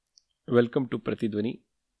Welcome to Pratidhwani,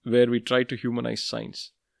 where we try to humanize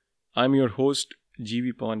science. I'm your host,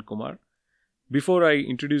 G.V. Pawan Kumar. Before I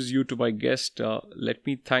introduce you to my guest, let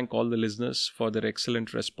me thank all the listeners for their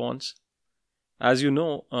excellent response. As you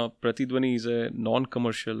know, Pratidhwani is a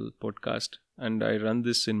non-commercial podcast, and I run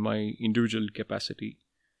this in my individual capacity.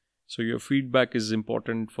 So your feedback is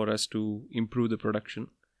important for us to improve the production.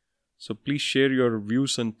 So please share your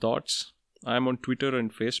views and thoughts. I'm on Twitter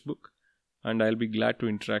and Facebook, and I'll be glad to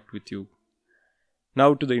interact with you.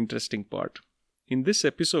 Now to the interesting part. In this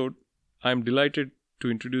episode, I'm delighted to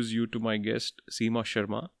introduce you to my guest, Seema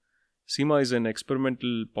Sharma. Seema is an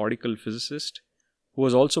experimental particle physicist who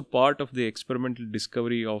was also part of the experimental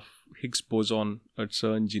discovery of Higgs boson at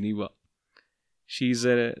CERN, Geneva. She is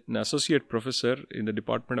an associate professor in the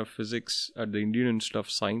Department of Physics at the Indian Institute of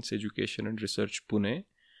Science, Education and Research, Pune,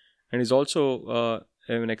 and is also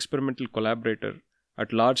an experimental collaborator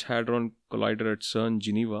at Large Hadron Collider at CERN,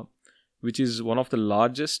 Geneva, which is one of the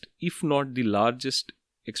largest, if not the largest,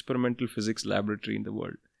 experimental physics laboratory in the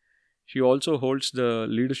world. She also holds the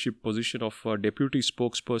leadership position of deputy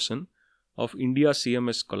spokesperson of India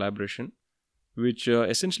CMS collaboration, which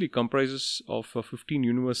essentially comprises of 15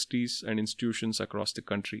 universities and institutions across the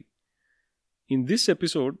country. In this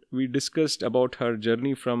episode, we discussed about her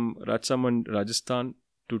journey from Rajsamand, Rajasthan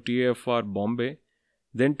to TAFR Bombay,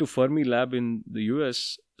 then to Fermi Lab in the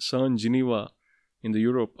US, CERN Geneva in the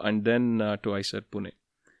Europe, and then to ICER Pune.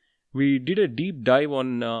 We did a deep dive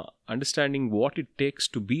on understanding what it takes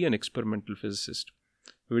to be an experimental physicist.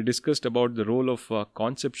 We discussed about the role of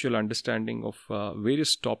conceptual understanding of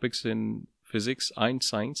various topics in physics and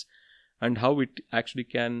science, and how it actually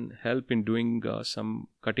can help in doing some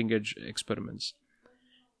cutting-edge experiments.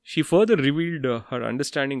 She further revealed her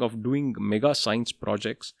understanding of doing mega science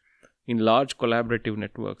projects in large collaborative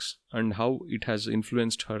networks and how it has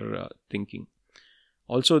influenced her thinking.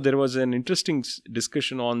 Also, there was an interesting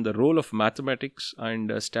discussion on the role of mathematics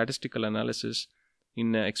and statistical analysis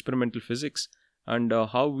in experimental physics and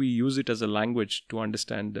how we use it as a language to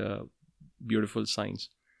understand beautiful science.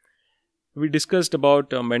 We discussed about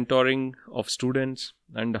mentoring of students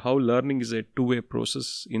and how learning is a two-way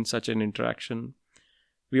process in such an interaction.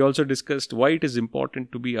 We also discussed why it is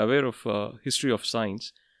important to be aware of history of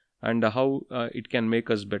science and how it can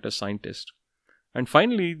make us better scientists. And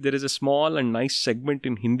finally, there is a small and nice segment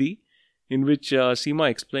in Hindi in which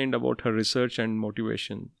Seema explained about her research and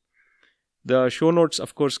motivation. The show notes,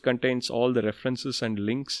 of course, contains all the references and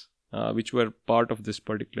links which were part of this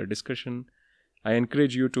particular discussion. I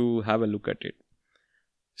encourage you to have a look at it.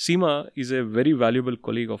 Seema is a very valuable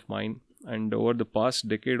colleague of mine, and over the past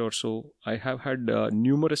decade or so, I have had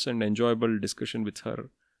numerous and enjoyable discussion with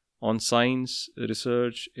her on science,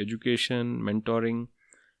 research, education, mentoring,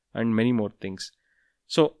 and many more things.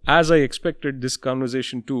 So, as I expected, this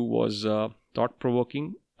conversation too was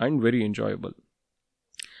thought-provoking and very enjoyable.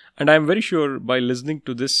 And I am very sure by listening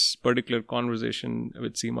to this particular conversation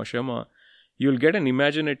with Seema Sharma, you will get an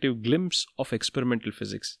imaginative glimpse of experimental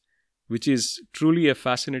physics, which is truly a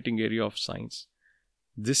fascinating area of science.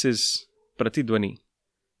 This is Pratidhwani.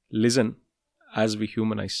 Listen as we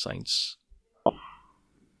humanize science.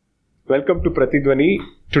 Welcome to Pratidhwani.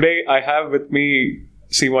 Today I have with me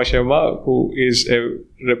Seema Sharma, who is a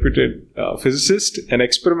reputed physicist, an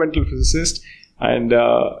experimental physicist, and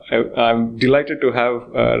I'm delighted to have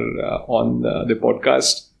her on the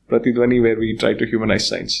podcast Pratidhwani, where we try to humanize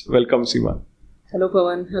science. Welcome, Seema. Hello,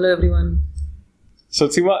 Pawan. Hello, everyone. So,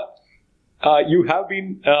 Seema, you have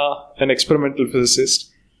been an experimental physicist,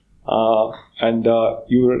 and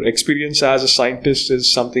your experience as a scientist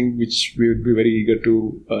is something which we would be very eager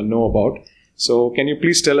to know about. So, can you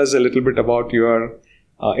please tell us a little bit about your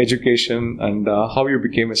education and how you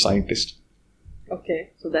became a scientist?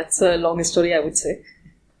 Okay, so that's a long story, I would say.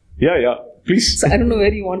 Yeah, please. So I don't know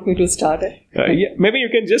where you want me to start. Maybe you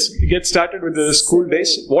can just get started with the school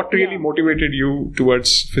days. What really motivated you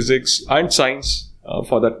towards physics and science,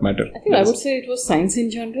 for that matter? I think I would say it was science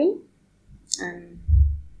in general, and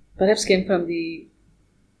perhaps came from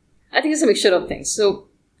I think it's a mixture of things. So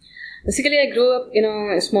basically, I grew up in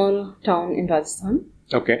a small town in Rajasthan.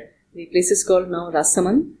 Okay. The place is called now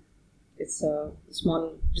Rajsamand. It's a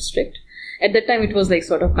small district. At that time, it was like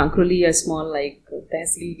sort of Kankroli, a small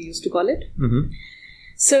tehsil we used to call it. Mm-hmm.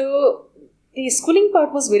 So the schooling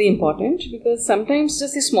part was very important because sometimes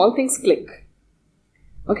just the small things click.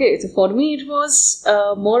 Okay, so for me it was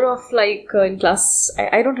more of in class,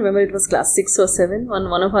 I don't remember, it was class 6 or 7,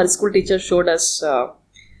 one of our school teachers showed us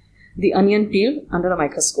the onion peel under a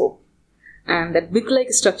microscope. And that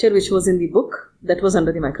big-like structure which was in the book, that was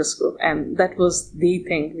under the microscope. And that was the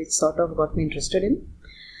thing which sort of got me interested in.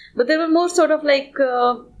 But there were more sort of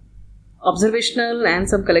observational and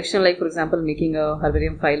some collection, like for example making a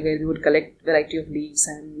herbarium file where we would collect variety of leaves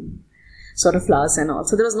and sort of flowers and all.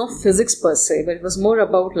 So there was no physics per se, but it was more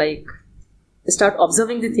about like start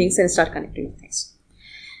observing the things and start connecting the things.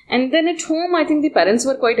 And then at home, I think the parents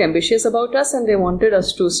were quite ambitious about us and they wanted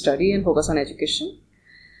us to study and focus on education.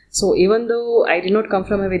 So even though I did not come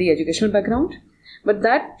from a very educational background, but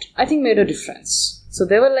that I think made a difference. So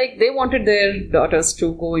they were like, they wanted their daughters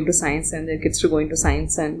to go into science and their kids to go into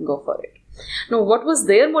science and go for it. Now, what was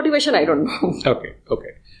their motivation? I don't know. Okay.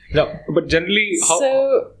 Now, but generally,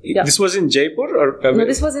 this was in Jaipur or? No,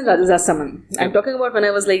 this was in Rajasaman. I'm talking about when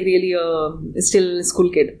I was like really still school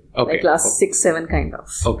kid, like class 6, 7 kind of.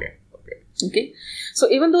 Okay. So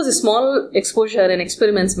even those small exposure and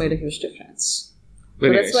experiments made a huge difference.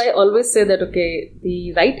 So that's why I always say that,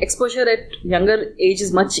 the right exposure at younger age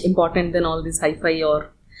is much important than all these hi-fi or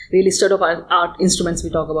really sort of art instruments we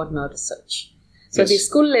talk about in our research. So at the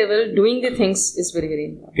school level, doing the things is very,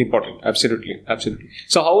 very important. Absolutely.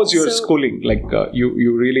 So how was your schooling? Like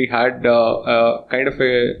you really had kind of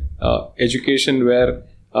a education where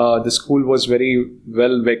the school was very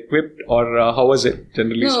well equipped, or how was it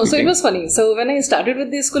generally speaking? So it was funny. So when I started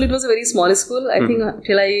with the school, it was a very small school. I think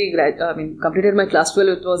till I completed my class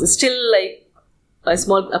 12, it was still like a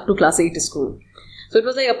small up to class 8 school. So it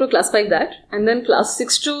was like up to class 5 that. And then class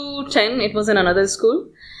 6 to 10, it was in another school.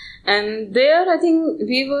 And there, I think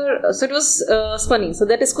we were, so it was funny. So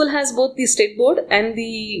that school has both the state board and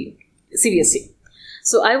the CBSE.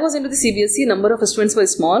 So I was into the CBSE, number of students were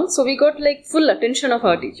small. So we got like full attention of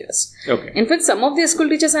our teachers. Okay. In fact, some of the school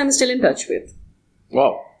teachers I'm still in touch with.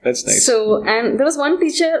 Wow, that's nice. So, and there was one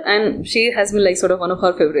teacher and she has been like sort of one of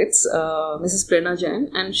her favorites, Mrs. Prerna Jain.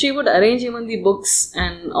 And she would arrange even the books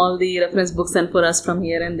and all the reference books and for us from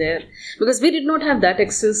here and there. Because we did not have that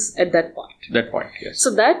access at that point. Yes. So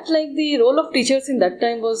that like the role of teachers in that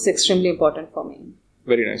time was extremely important for me.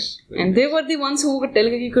 Very nice. They were the ones who would tell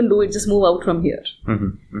you, you can do it, just move out from here.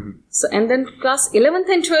 So, and then class 11th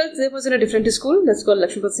and 12th, there was in a different school, that's called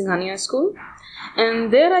Lakshmipad Singhania School.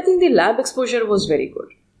 And there I think the lab exposure was very good.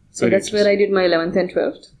 So that's where I did my 11th and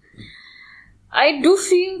 12th. I do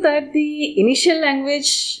feel that the initial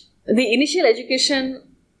language, the initial education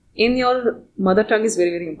in your mother tongue is very,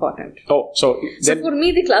 very important. So for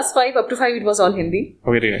me, the class 5 up to 5, it was all Hindi.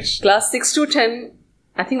 Very nice. Class 6 to 10,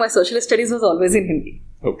 I think my social studies was always in Hindi.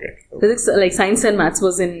 Okay. Physics, like science and maths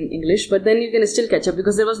was in English, but then you can still catch up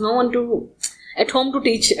because there was no one at home to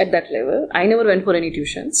teach at that level. I never went for any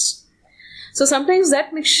tuitions. So sometimes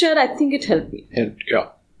that mixture, I think it helped me.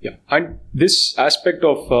 Yeah. And this aspect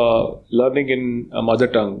of learning in a mother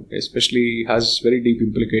tongue especially has very deep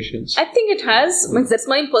implications. I think it has. That's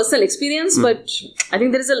my personal experience, but I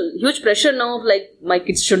think there is a huge pressure now of like, my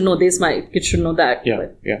kids should know this, my kids should know that.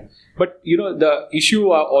 But the issue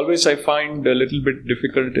always I find a little bit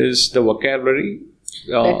difficult is the vocabulary.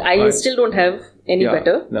 That I still don't have any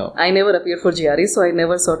better. No. I never appeared for GRE, so I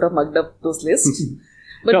never sort of mugged up those lists.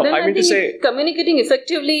 But then I think communicating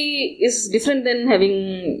effectively is different than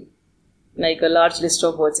having like a large list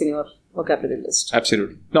of words in your vocabulary list.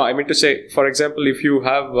 Absolutely. No, I mean to say, for example, if you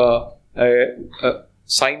have a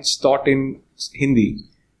science taught in Hindi,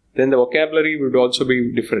 then the vocabulary would also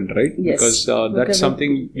be different, right? Yes. Because that's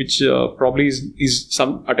something which probably is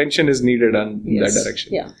some attention is needed in that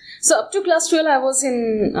direction. Yeah. So up to class 12, I was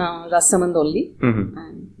in Rasamand only.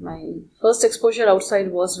 And my first exposure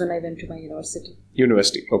outside was when I went to my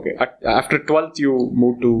university. Okay. After 12th, you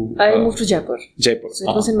moved to... I moved to Jaipur. So it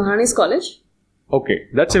was in Mahani's college. Okay.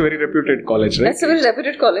 That's a very reputed college, right? That's a very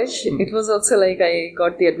reputed college. It was also like I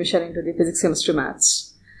got the admission into the physics, chemistry,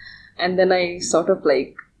 maths. And then I sort of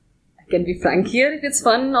like... Can be frank here if it's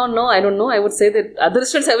fun or no, I don't know. I would say that other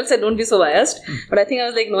students, I would say don't be so biased. But I think I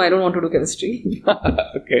was like, no, I don't want to do chemistry.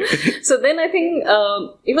 Okay. So then I think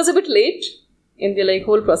it was a bit late in the like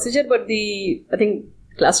whole procedure, but I think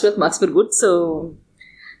class 12 marks were good. So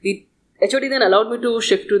the HOD then allowed me to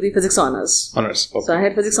shift to the physics honors. Okay. So I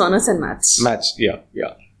had physics honors and maths. Yeah.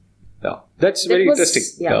 That's very interesting.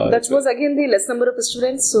 Yeah, that was again the less number of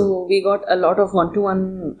students. So we got a lot of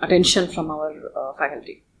one-to-one attention from our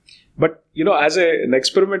faculty. But, as an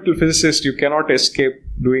experimental physicist, you cannot escape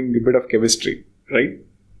doing a bit of chemistry, right?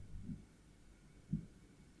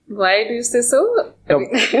 Why do you say so?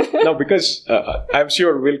 No, because I'm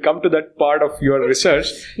sure we'll come to that part of your research.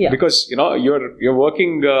 Because, you're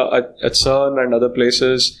working at CERN and other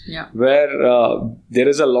places where there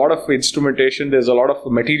is a lot of instrumentation, there's a lot of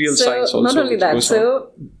material science also. Not only that.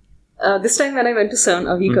 So, this time when I went to CERN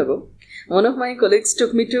a week ago, one of my colleagues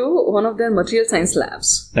took me to one of their material science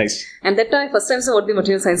labs. Nice. And that time, first time, saw what the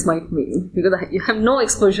material science might mean, because you have no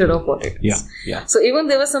exposure of what it is. Yeah. So even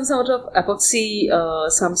there was some sort of epoxy,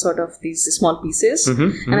 some sort of these small pieces,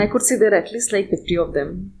 and I could see there are at least like 50 of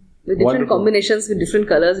them with different combinations, with different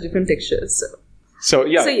colors, different textures. So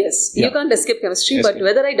yes, you can't escape chemistry, but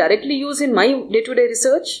whether I directly use in my day-to-day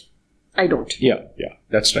research, I don't. Yeah,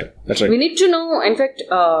 that's right. We need to know, in fact,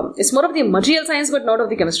 it's more of the material science, but not of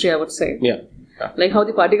the chemistry, I would say. Yeah. Like how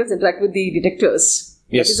the particles interact with the detectors.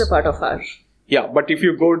 Yes. That is a part of our... Yeah, but if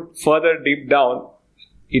you go further deep down,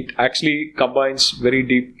 it actually combines very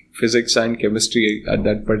deep physics and chemistry at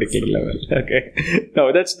that particular level. Okay.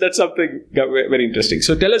 Now, that's something very interesting.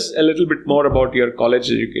 So tell us a little bit more about your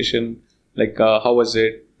college education. Like, how was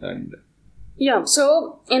it? And... Yeah,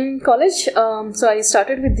 so in college, so I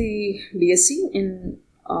started with the BSc in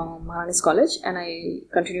Maharani's College, and I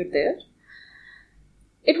continued there.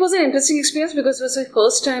 It was an interesting experience because it was the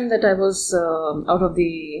first time that I was out of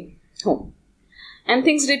the home. And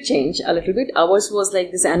things did change a little bit. Ours was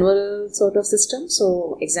like this annual sort of system,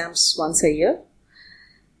 so exams once a year.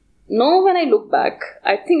 Now when I look back,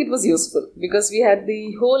 I think it was useful because we had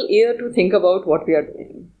the whole year to think about what we are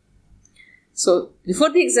doing. So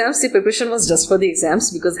before the exams, the preparation was just for the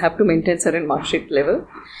exams because I have to maintain certain mark sheet level.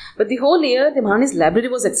 But the whole year, the Maharani's library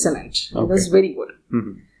was excellent. Okay. It was very good.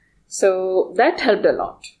 Mm-hmm. So that helped a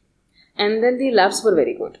lot. And then the labs were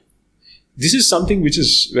very good. This is something which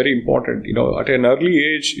is very important. You know, at an early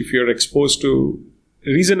age, if you're exposed to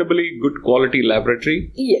reasonably good quality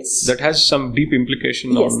laboratory, yes, that has some deep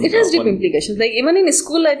implication. Yes, it has deep implications. Like even in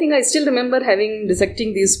school, I think I still remember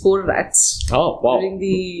dissecting these poor rats. Oh wow! During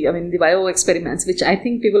the bio experiments, which I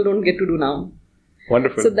think people don't get to do now.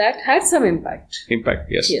 Wonderful. So that had some impact.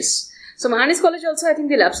 Yes. Yes. So Maharani's College also, I think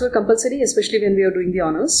the labs were compulsory, especially when we were doing the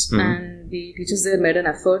honors, and the teachers there made an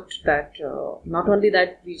effort that not only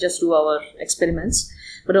that we just do our experiments,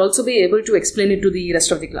 but also be able to explain it to the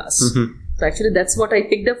rest of the class. Mm-hmm. So actually, that's what I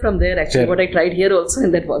picked up from there. Actually, what I tried here also,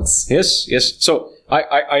 and that works. Yes. So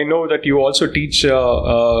I know that you also teach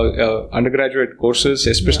undergraduate courses,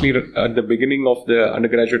 especially at the beginning of the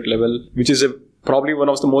undergraduate level, which is probably one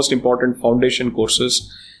of the most important foundation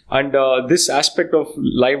courses. And this aspect of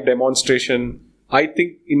live demonstration, I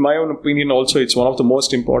think, in my own opinion, also it's one of the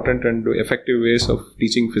most important and effective ways of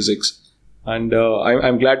teaching physics. And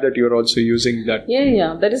I'm glad that you're also using that.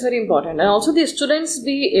 Yeah, that is very important. And also the students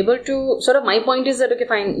be able to, sort of my point is that, okay,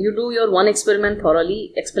 fine, you do your one experiment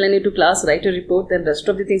thoroughly, explain it to class, write a report, then rest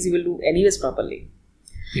of the things you will do anyways properly.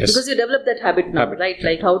 Yes. Because you develop that habit now, right?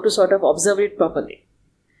 Like how to sort of observe it properly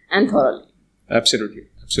and thoroughly. Absolutely.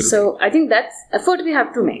 So I think that's effort we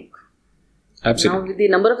have to make. Absolutely. Now with the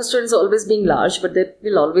number of students always being large, but they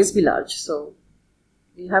will always be large. So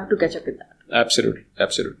we have to catch up with that. Absolutely.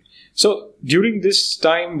 So during this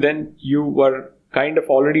time, then you were kind of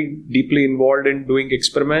already deeply involved in doing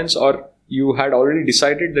experiments, or you had already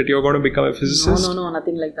decided that you're going to become a physicist? No,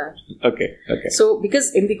 nothing like that. Okay. So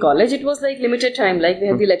because in the college it was like limited time, like we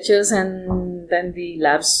have the lectures and then the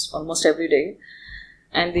labs almost every day.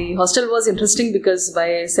 And the hostel was interesting because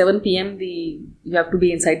by 7 p.m. you have to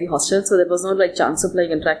be inside the hostel, so there was no like chance of like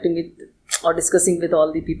interacting with or discussing with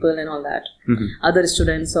all the people and all that. Mm-hmm. Other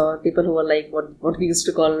students or people who were like what we used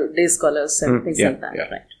to call day scholars and things like that,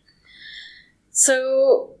 right?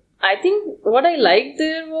 So I think what I liked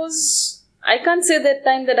there was, I can't say that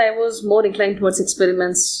time that I was more inclined towards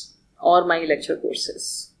experiments or my lecture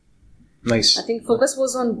courses. Nice. I think focus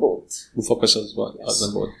was on both. Focus was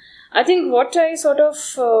on both. I think what I sort of,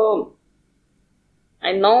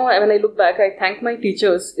 I know when I look back, I thank my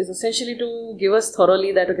teachers is essentially to give us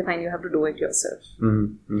thoroughly that, okay, fine, you have to do it yourself.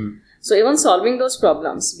 Mm-hmm. Mm-hmm. So even solving those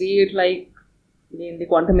problems, be it like in the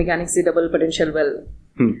quantum mechanics, the double potential well,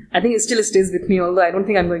 I think it still stays with me, although I don't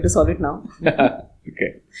think I'm going to solve it now.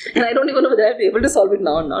 Okay. And I don't even know whether I'll be able to solve it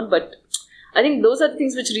now or not, but I think those are the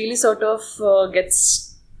things which really sort of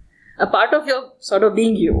gets a part of your sort of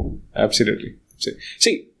being you. Absolutely.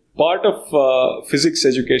 See, part of physics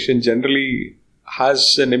education generally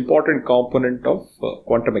has an important component of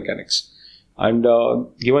quantum mechanics. And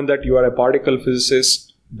given that you are a particle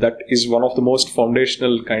physicist, that is one of the most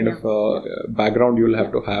foundational kind of background you will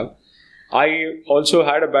have to have. I also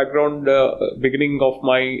had a background beginning of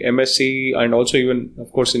my MSc and also even,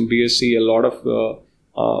 of course, in BSc, a lot of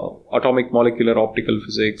atomic molecular optical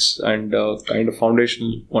physics and kind of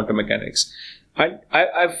foundational quantum mechanics. And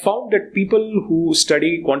I've found that people who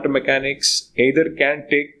study quantum mechanics either can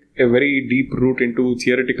take a very deep root into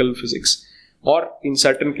theoretical physics or in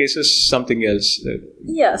certain cases something else.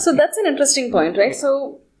 Yeah, so that's an interesting point, right?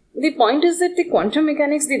 So the point is that the quantum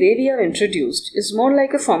mechanics, the way we are introduced, is more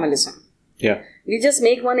like a formalism. Yeah. We just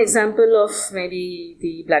make one example of maybe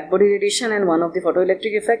the black body radiation and one of the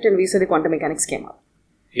photoelectric effect, and we say the quantum mechanics came up.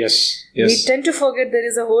 Yes. We tend to forget there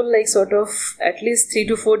is a whole sort of at least 3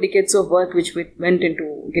 to 4 decades of work which went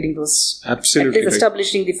into getting those, Absolutely, at least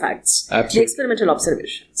establishing the facts, the experimental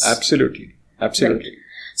observations. Absolutely. Right.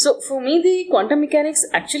 So for me, the quantum mechanics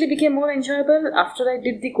actually became more enjoyable after I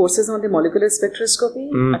did the courses on the molecular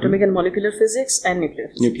spectroscopy, atomic and molecular physics, and nuclear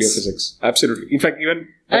physics. Nuclear physics. Absolutely. In fact, even...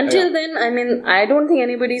 Until then, I don't think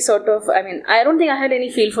anybody I don't think I had any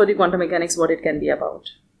feel for the quantum mechanics, what it can be about.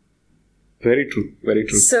 Very true. Very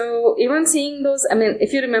true. So even seeing those,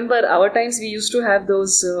 if you remember, our times we used to have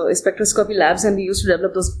those spectroscopy labs and we used to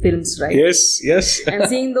develop those films, right? Yes. And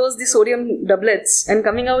seeing the sodium doublets and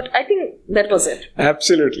coming out, I think that was it.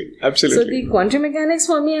 Absolutely. So the quantum mechanics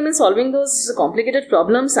for me, solving those complicated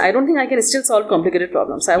problems, I don't think I can still solve complicated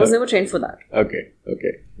problems. I was never trained for that. Okay.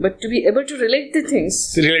 But to be able to relate the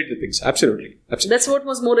things. Absolutely. That's what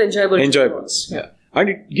was more enjoyable. Yeah. And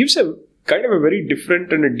it gives a kind of a very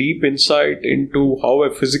different and a deep insight into how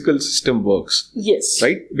a physical system works. Yes.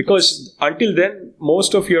 Right? Because until then,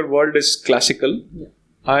 most of your world is classical. Yeah.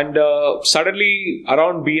 And suddenly,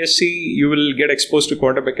 around BSc, you will get exposed to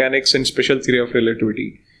quantum mechanics and special theory of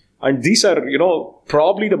relativity. And these are,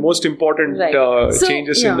 probably the most important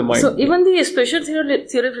changes in the mind. So even the special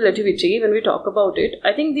theory of relativity, when we talk about it,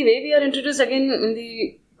 I think the way we are introduced again in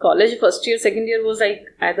the college first year, second year was like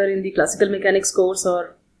either in the classical mechanics course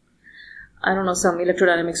or some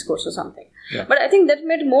electrodynamics course or something. Yeah. But I think that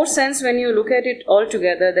made more sense when you look at it all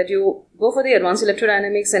together, that you go for the advanced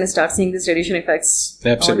electrodynamics and start seeing these radiation effects,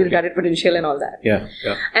 all the retarded potential and all that. Yeah.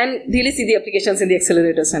 And really see the applications in the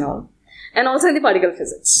accelerators and all. And also in the particle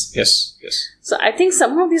physics. Yes. So I think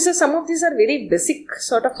some of these are very basic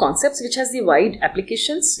sort of concepts which has the wide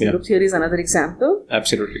applications. Yeah. Group theory is another example.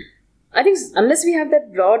 Absolutely. I think unless we have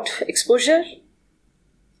that broad exposure,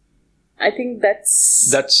 I think that's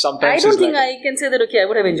sometimes. I don't think I can say that, I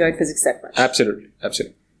would have enjoyed physics that much. Absolutely.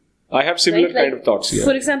 I have similar kind of thoughts here.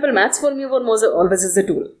 For example, maths for me was always as a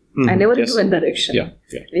tool. I never into one direction. Yeah.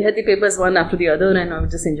 We had the papers one after the other and I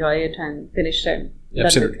would just enjoy it and finish and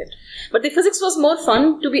absolutely. It. But the physics was more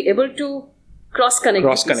fun to be able to cross-connect.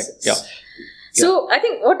 Yeah. So I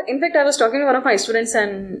think in fact I was talking to one of my students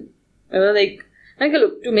and I was like,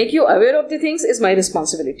 look, to make you aware of the things is my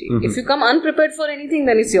responsibility. If you come unprepared for anything,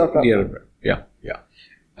 then it's your problem. Yeah.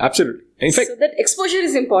 Absolutely. In fact, so that exposure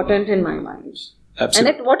is important in my mind.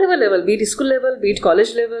 Absolutely. And at whatever level, be it school level, be it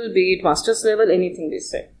college level, be it master's level, anything they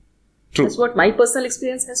say. True. That's what my personal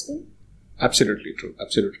experience has been. Absolutely true.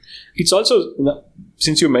 Absolutely. It's also,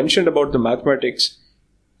 since you mentioned about the mathematics,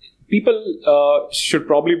 people should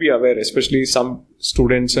probably be aware, especially some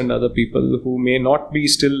students and other people who may not be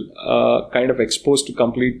still kind of exposed to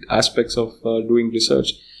complete aspects of doing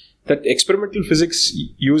research, that experimental physics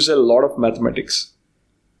use a lot of mathematics.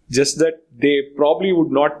 Just that they probably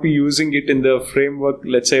would not be using it in the framework,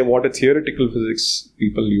 let's say, what a theoretical physics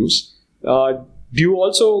people use. Do you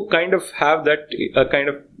also kind of have that kind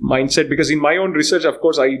of mindset? Because in my own research, of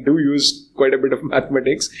course, I do use quite a bit of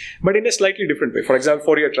mathematics, but in a slightly different way. For example,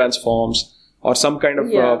 Fourier transforms or some kind of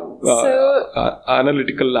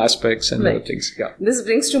analytical aspects and other things. Yeah. This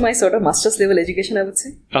brings to my sort of master's level education, I would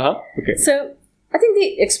say. Okay. So I think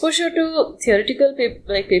the exposure to theoretical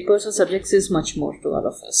papers or subjects is much more to all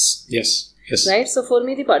of us. Yes. Right? So for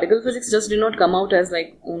me, the particle physics just did not come out as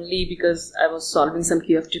only because I was solving some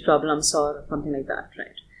QFT problems or something like that,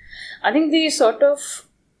 right? I think the sort of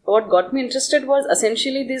what got me interested was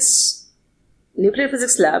essentially this nuclear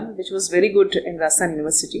physics lab, which was very good in Rajasthan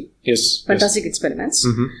University. Yes. Fantastic experiments.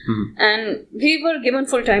 And we were given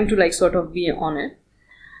full time to sort of be on it.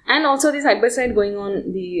 And also the side-by-side going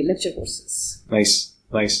on the lecture courses. Nice.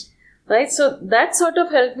 Right, so that sort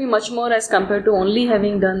of helped me much more as compared to only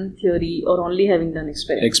having done theory or only having done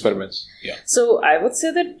experiments. Yeah. So I would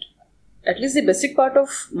say that at least the basic part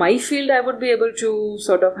of my field I would be able to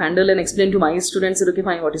sort of handle and explain to my students, okay,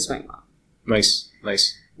 fine, what is going on. Nice.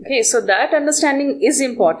 Okay, so that understanding is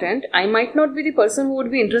important. I might not be the person who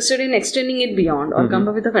would be interested in extending it beyond or come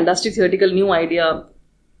up with a fantastic theoretical new idea.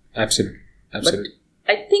 Absolutely. But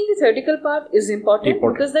I think the theoretical part is important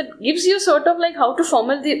because that gives you sort of how to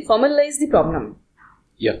formalize the problem.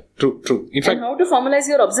 Yeah, true. In fact, and how to formalize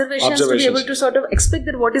your observations to be able to sort of expect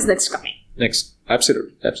that what is next coming.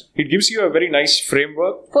 Absolutely. It gives you a very nice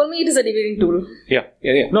framework. For me, it is a debating tool. Yeah.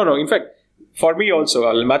 No. In fact, for me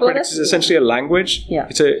also, mathematics is essentially a language. Yeah.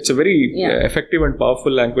 It's a very effective and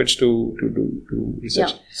powerful language to do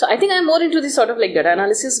research. Yeah. So I think I'm more into this sort of data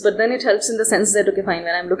analysis, but then it helps in the sense that, okay, fine,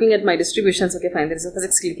 when I'm looking at my distributions, okay, fine, there is a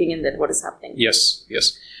physics clicking in that, what is happening. Yes.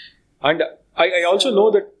 And I also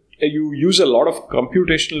know that you use a lot of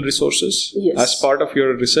computational resources as part of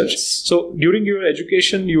your research. So during your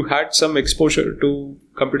education, you had some exposure to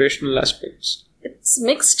computational aspects. It's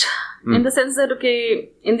mixed in the sense that,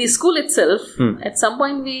 in the school itself, at some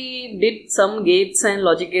point we did some gates and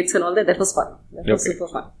logic gates and all that. That was fun. That was super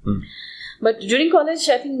fun. But during college,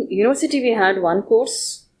 I think university, we had one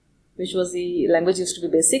course, which was the language used to be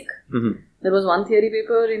basic. There was one theory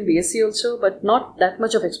paper in BSc also, but not that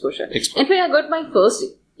much of exposure. In fact, I got my first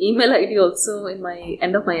email ID also in my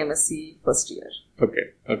end of my MSc first year.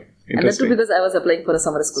 Okay. And that too because I was applying for a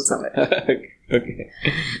summer school somewhere. Okay.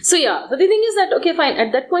 So the thing is that, fine.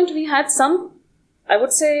 At that point, we had some, I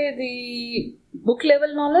would say, the book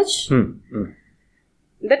level knowledge.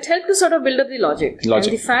 That helped to sort of build up the logic. And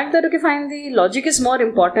the fact that, the logic is more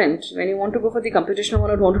important when you want to go for the computational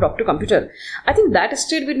one or want to talk to computer. I think that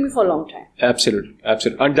stayed with me for a long time. Absolutely.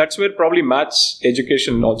 And that's where probably maths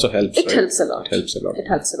education also helps. It helps a lot. It helps a lot.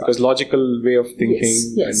 Because logical way of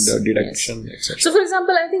thinking and deduction, etc. So, for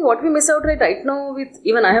example, I think what we miss out right now with,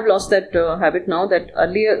 even I have lost that habit now, that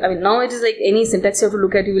earlier, now it is like any syntax you have to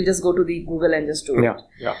look at, you will just go to the Google and just do it.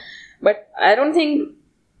 Yeah. But I don't think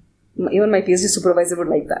even my PhD supervisor would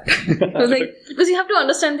like that. Because you have to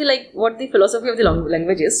understand what the philosophy of the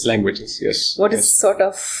language is. Languages, yes. What is sort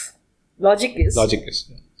of logic is.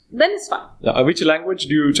 Then it's fine. Which language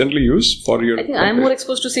do you generally use for your... I think I'm more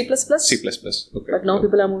exposed to C++. Okay. But now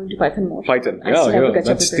people are moving to Python more. Python, I know that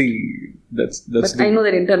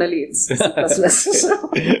internally it's C++.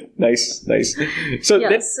 Nice. So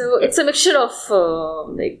it's a mixture of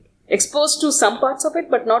exposed to some parts of it,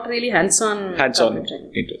 but not really hands-on into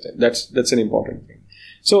it. That's an important thing.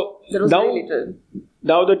 So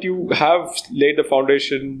now that you have laid the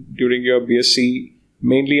foundation during your BSc,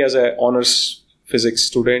 mainly as an honors physics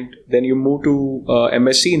student, then you move to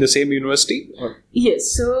MSc in the same university? Or?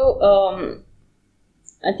 Yes. So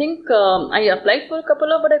I think I applied for a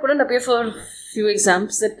couple of, but I couldn't appear for a few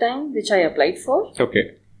exams that time, which I applied for.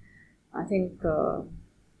 Okay. I think...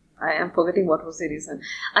 I am forgetting what was the reason.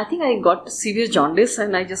 I think I got severe jaundice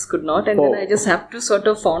and I just could not. And then I just have to sort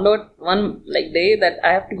of found out one day that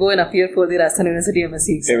I have to go and appear for the Rajasthan University MSc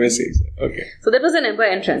exam. Okay. So that was an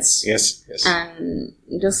MBA entrance. Yes. And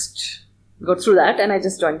just got through that and I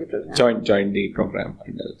just joined the program. Joined the program.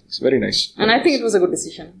 It's very nice. And I think it was a good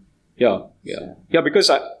decision. Yeah, because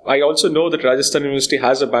I also know that Rajasthan University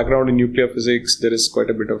has a background in nuclear physics. There is quite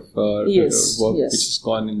a bit of work which has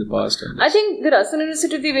gone in the past. I think the Rajasthan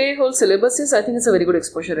University, the way whole syllabus is, I think it's a very good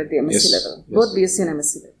exposure at the MSc level. Both BSc and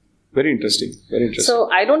MSc level. Very interesting. So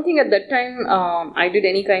I don't think at that time I did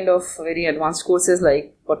any kind of very advanced courses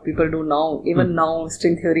like what people do now. Even now,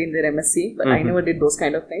 string theory in their MSc, but I never did those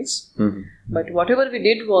kind of things. But whatever we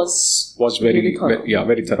did was very thorough.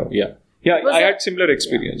 Very thorough. Yeah, I had similar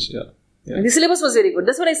experience. And the syllabus was very good.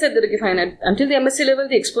 That's what I said, that fine, until the MSc level,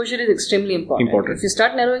 the exposure is extremely important. If you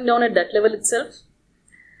start narrowing down at that level itself,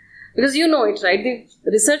 because you know it, right? The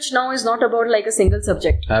research now is not about like a single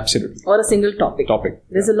subject. Absolutely. Or a single topic.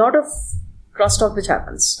 There's a lot of crosstalk which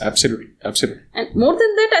happens. Absolutely. And more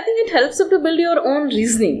than that, I think it helps you to build your own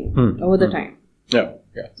reasoning over the time. Yeah.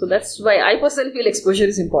 So that's why I personally feel exposure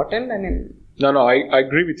is important. No, I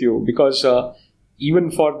agree with you, because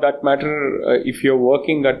even for that matter, if you're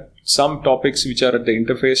working at some topics which are at the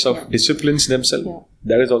interface of disciplines themselves,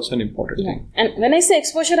 that is also an important thing. And when I say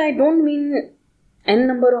exposure, I don't mean n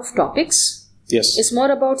number of topics. Yes. It's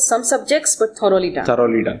more about some subjects, but thoroughly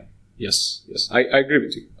done. Yes. I agree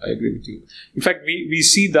with you. In fact, we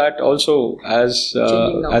see that also as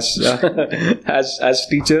as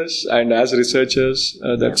teachers and as researchers.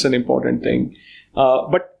 That's an important thing.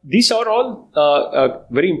 But these are all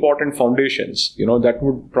very important foundations, that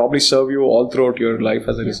would probably serve you all throughout your life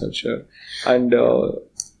as a researcher. And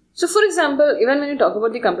so, for example, even when you talk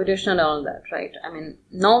about the computation and all that, right?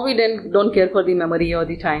 Now we don't care for the memory or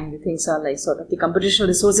the time. The things are like sort of the computational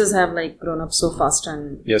resources have like grown up so fast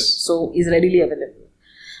and so is readily available.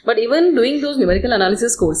 But even doing those numerical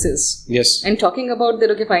analysis courses and talking about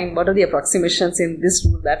what are the approximations in this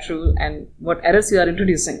rule, that rule, and what errors you are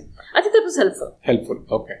introducing, I think that was helpful.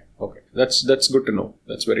 Okay. That's good to know.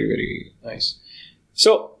 That's very, very nice.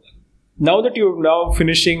 So now that you're now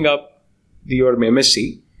finishing up your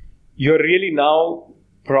MSc, you're really now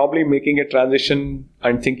probably making a transition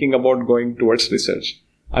and thinking about going towards research.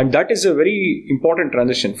 And that is a very important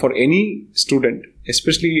transition for any student,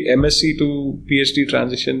 especially MSc to PhD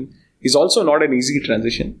transition is also not an easy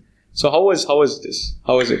transition. So how is this?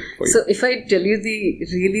 How is it for you? So if I tell you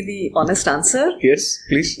the honest answer. Yes,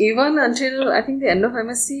 please. Even until I think the end of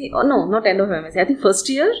MSc, not end of MSc, I think first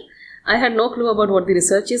year, I had no clue about what the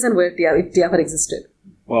research is and where if TFR existed.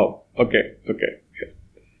 Wow. Okay.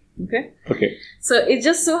 Okay. So it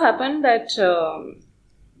just so happened that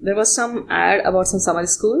there was some ad about some summer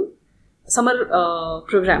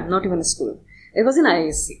program, not even a school. It was in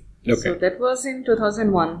IISc. Okay. So that was in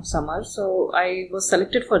 2001 summer. So I was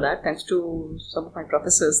selected for that thanks to some of my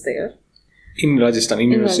professors there. In Rajasthan,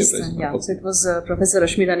 in University of Rajasthan, Rajasthan. yeah. Okay. So it was Professor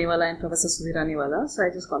Rashmi Raniwala and Professor Sudhir Raniwala. So I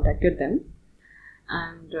just contacted them.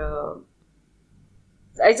 And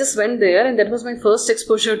I just went there, and that was my first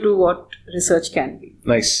exposure to what research can be.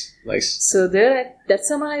 Nice. So there, that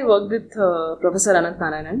summer I worked with Professor Anant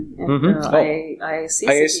Narayanan at IISc.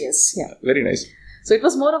 CTS. Yeah. Very nice. So it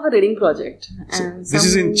was more of a reading project. And this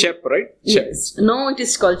is in CHEP, right? Yes. No, it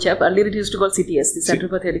is called CHEP. Earlier it used to call CTS, the Center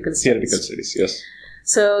for Theoretical Studies. Theoretical Studies, yes.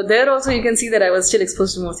 So there also you can see that I was still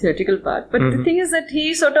exposed to more theoretical part. But the thing is that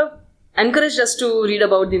he sort of encouraged us to read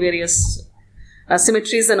about the various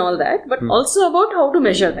symmetries and all that, but also about how to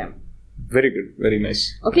measure them. Very good. Very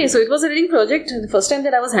nice. Okay, so it was a reading project. The first time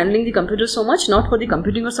that I was handling the computer so much, not for the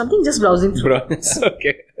computing or something, just browsing through.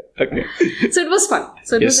 Okay. So it was fun.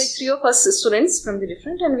 So it was like 3 of us students from the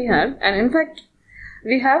different, and in fact,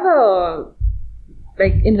 we have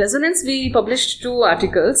like in Resonance, we published 2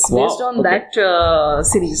 articles based on that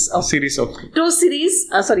series of 2 series.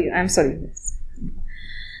 I'm sorry.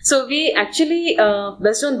 So we actually,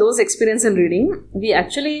 based on those experience in reading, we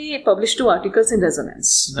actually published 2 articles in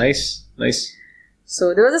Resonance. Nice.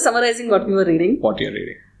 So there was a summarizing what we were reading. What you're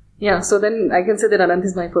reading. Yeah, so then I can say that Anant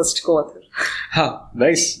is my first co-author.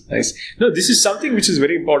 Nice. No, this is something which is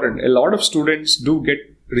very important. A lot of students do get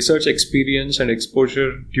research experience and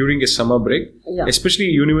exposure during a summer break, especially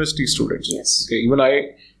university students. Yes. Okay, even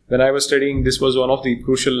when I was studying, this was one of the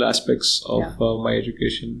crucial aspects of my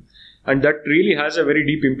education. And that really has a very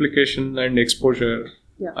deep implication and exposure.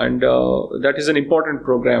 Yeah. And that is an important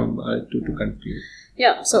program to conclude.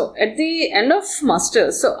 Yeah, so at the end of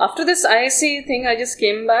Masters, so after this IISc thing, I just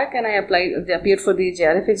came back and I appeared for the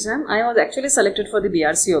JRF exam. I was actually selected for the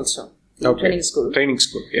BRC also. Okay. Training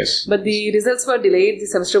school, yes. But the results were delayed, the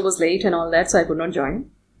semester was late and all that, so I could not join.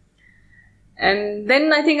 And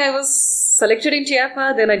then I think I was selected in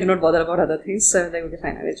TFR, then I did not bother about other things, so they would be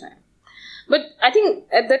fine, I will join. But I think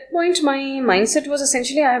at that point, my mindset was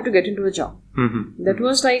essentially I have to get into a job. That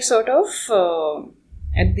was like sort of,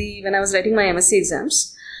 when I was writing my MSc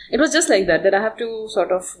exams, it was just like that I have to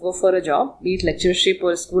sort of go for a job, be it lectureship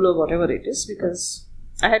or school or whatever it is, because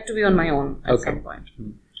I had to be on my own at some point.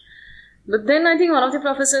 But then I think one of the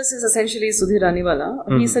professors is essentially Sudhir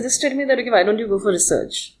Raniwala. He suggested me that, okay, why don't you go for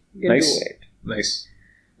research? You can do it. Nice.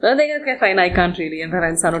 Well, I think, okay, fine, I can't really, and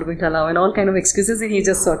parents are not going to allow, and all kind of excuses, and he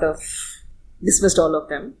just sort of dismissed all of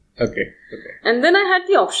them. Okay. And then I had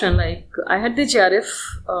the option, like, I had the JRF,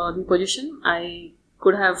 the position. I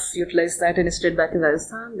could have utilized that and stayed back in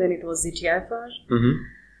Rajasthan. Then it was the TIFR.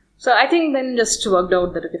 So I think then just worked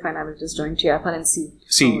out that, okay, fine, I will just join TIFR and see.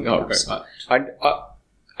 Okay.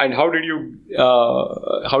 And how did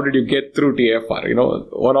you get through TIFR? You know,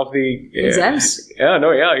 one of the exams.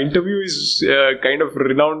 Interview is kind of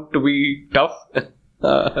renowned to be tough.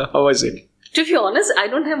 How was it? To be honest, I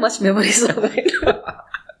don't have much memories of it.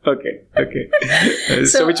 Okay.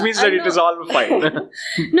 So which means that it was all fine.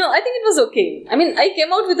 No, I think it was okay. I mean, I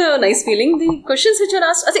came out with a nice feeling. The questions which are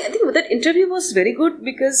asked, I think that interview was very good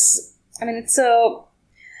because, I mean,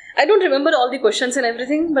 I don't remember all the questions and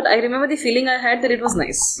everything, but I remember the feeling I had that it was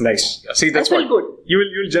nice. Nice. See, that's I felt good.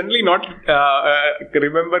 You'll generally not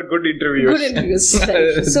remember good interviews. Good interviews.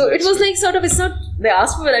 Right. So it was like sort of, they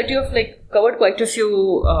asked for a variety of covered quite a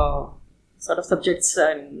few sort of subjects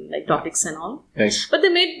and topics and all. Nice. But they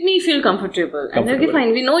made me feel comfortable. And they're okay,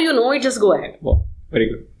 fine, we know you know it, just go ahead. Wow. Very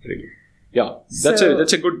good. Yeah. That's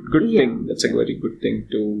a good thing. That's a very good thing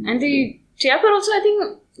to... And the TIFR also, I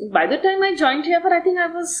think, by the time I joined TIFR, I think I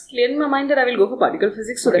was clear in my mind that I will go for particle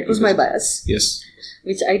physics. So that was my bias. Yes.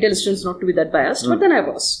 Which I tell students not to be that biased, but then I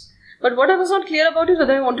was. But what I was not clear about is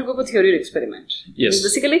whether I want to go for theory or experiment. Yes.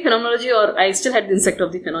 Basically, phenomenology, or I still had the insect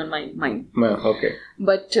of the pheno in my mind. Okay.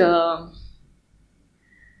 But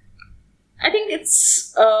I think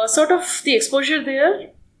it's sort of the exposure there.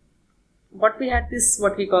 What we had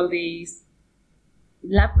what we call the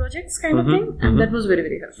lab projects kind of thing, and that was very,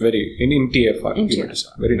 very helpful. In TFR. In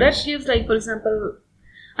TFR. Very nice. That gives, for example,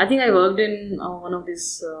 I think I worked in one of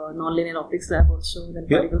these non-linear optics lab also, then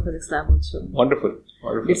particle physics lab also. Wonderful.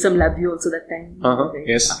 Did some lab view also that time.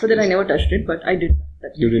 Yes. After that, I never touched it, but I did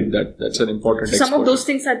that. You did that. That's an important exposure. Some of those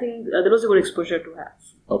things, I think, there was a good exposure to have.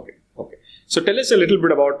 Okay. So tell us a little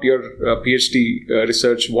bit about your PhD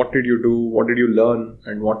research. What did you do? What did you learn?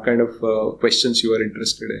 And what kind of questions you are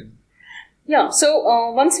interested in? Yeah,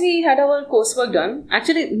 so once we had our coursework done,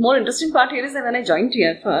 actually, more interesting part here is that when I joined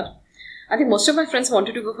TFR, I think most of my friends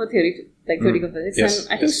wanted to go for theoretical physics. Yes,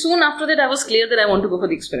 and I think soon after that I was clear that I want to go for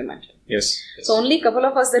the experimental. Yes. So only a couple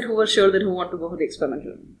of us who were sure that who want to go for the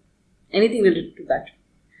experimental. Anything related to that.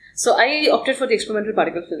 So I opted for the experimental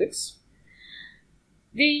particle physics.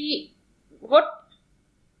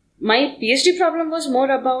 My PhD problem was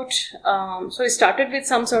more about, so I started with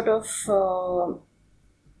some sort of,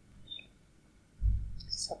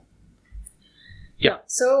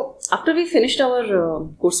 So after we finished our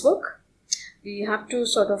coursework, we have to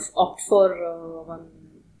sort of opt for one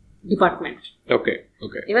department. Okay.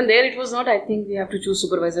 Even there it was not, I think we have to choose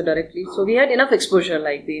supervisor directly. So we had enough exposure,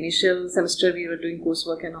 like the initial semester we were doing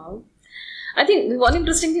coursework and all. I think one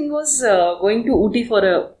interesting thing was going to Ooty for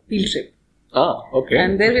a field trip. Okay.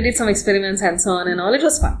 And there we did some experiments and so on and all. It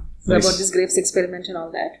was fun. So Nice. about this grapes experiment and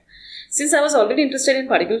all that. Since I was already interested in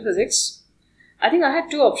particle physics, I think I had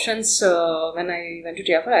two options when I went to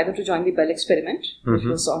TFR, either to join the Bell experiment, which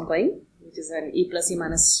was ongoing, which is an E plus E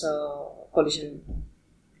minus collision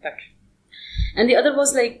factor. And the other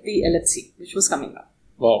was like the LHC, which was coming up.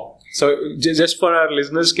 Wow. So just for our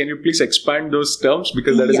listeners, can you please expand those terms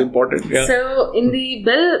because that is important. Yeah. So in the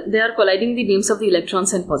Bell, they are colliding the beams of the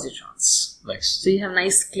electrons and positrons. Nice. So you have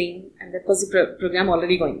nice clean, and that was the program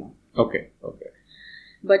already going on. Okay.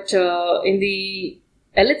 But in the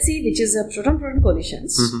LHC, which is a proton-proton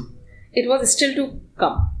collisions, it was still to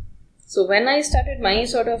come. So when I started my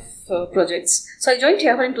sort of projects, so I joined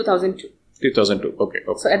TFR in 2002. 2002. Okay.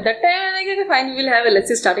 So at that time, I was like, okay, fine, we will have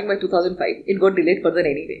LHC starting by 2005. It got delayed further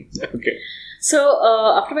anyway. Okay. So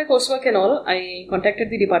after my coursework and all, I contacted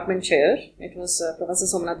the department chair. It was Professor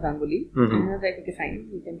Somnath Ganguly. And I was like, okay, fine,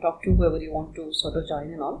 you can talk to whoever you want to sort of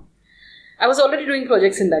join and all. I was already doing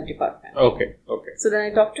projects in that department. Okay. So then I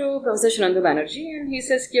talked to Professor Sharma Banerjee and he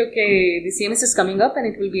says, okay, the CMS is coming up and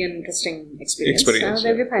it will be an interesting experience. And I was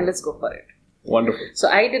like, okay, fine, let's go for it. Wonderful. So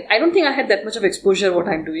I don't think I had that much of exposure what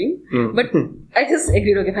I'm doing, but I just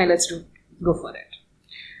agreed, okay, fine, let's go for it.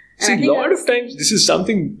 And see, a lot of times this is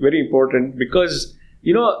something very important because,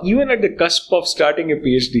 even at the cusp of starting a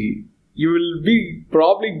PhD, you will be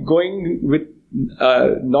probably going with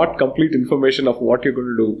not complete information of what you're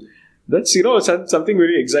going to do. That's, something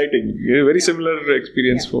very exciting. A very similar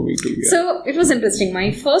experience for me too. Yeah. So it was interesting.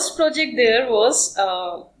 My first project there was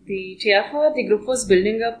the TFR, the group was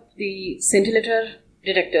building up the scintillator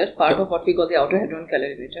detector, part of what we call the outer hadron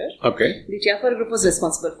calorimeter. Okay. The TFR group was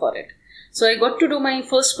responsible for it. So I got to do my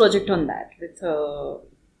first project on that with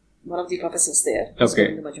one of the professors there. Okay.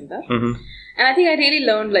 And I think I really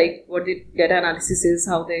learned like what the data analysis is,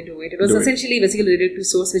 how they do it. It was basically related to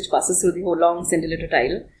source which passes through the whole long scintillator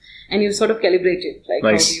tile. And you sort of calibrate it, like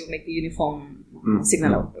how do you make the uniform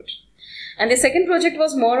signal output. And the second project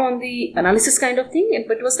was more on the analysis kind of thing,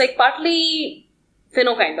 but it was like partly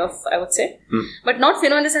Pheno kind of, I would say. But not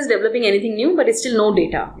Pheno in the sense developing anything new, but it's still no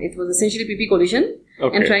data. It was essentially PP collision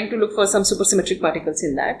and trying to look for some supersymmetric particles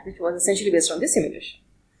in that, which was essentially based on the simulation.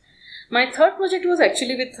 My third project was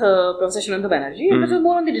actually with Professor Sharma Banerjee, and it was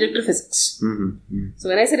more on the detector physics. So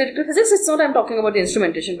when I say detector physics, it's not I'm talking about the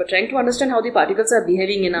instrumentation, but trying to understand how the particles are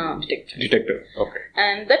behaving in a detector. Okay.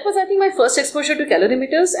 And that was, I think, my first exposure to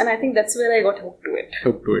calorimeters, and I think that's where I got hooked to it.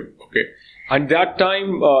 Okay. And that time,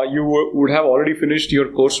 you would have already finished your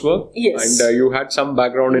coursework? Yes. And you had some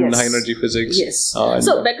background in high energy physics? Yes.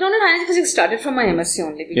 So background in high energy physics started from my MSc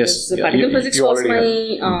only, because particle physics was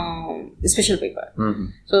my special paper.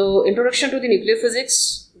 So introduction to the nuclear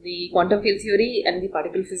physics, the quantum field theory, and the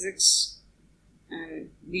particle physics, and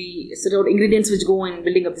the sort of ingredients which go in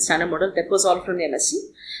building up the standard model, that was all from the MSc.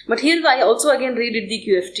 But here I also again redid the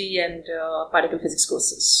QFT and particle physics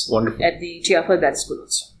courses. Wonderful. At the TFR grad school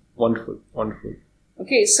also. Wonderful.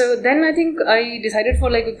 Okay, so then I think I decided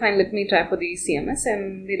for like, fine, let me try for the CMS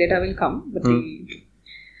and the data will come. But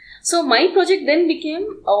so my project then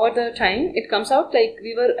became, over the time, it comes out like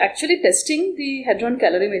we were actually testing the hadron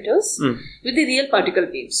calorimeters with the real particle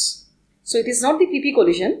beams. So it is not the PP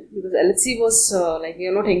collision, because LHC was we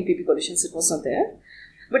are not having PP collisions, it was not there.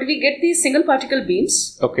 But we get the single particle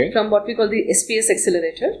beams from what we call the SPS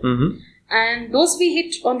accelerator. And those we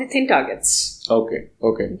hit on the thin targets. Okay.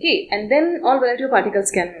 And then all variety of particles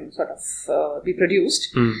can sort of be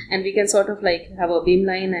produced. And we can sort of like have a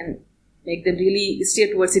beamline and make them really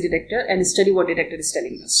steer towards the detector and study what detector is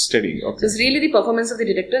telling us. Okay. So it's really the performance of the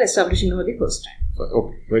detector establishing for the first time.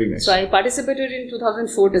 Okay, very nice. So I participated in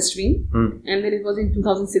 2004 test beam, and then it was in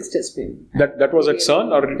 2006 test beam. That was at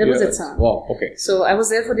CERN? Or that was at CERN. Wow, okay. So I was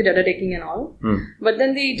there for the data taking and all. But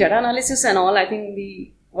then the data analysis and all, I think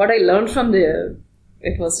what I learned from there,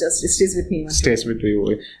 it stays with me. Stays with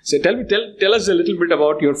you. So tell us a little bit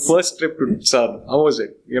about your first trip to CERN. How was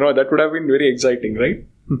it? That would have been very exciting, right?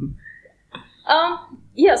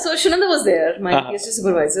 So Shananda was there, my PhD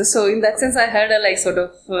supervisor. So in that sense, I had a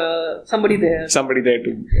somebody there. Somebody there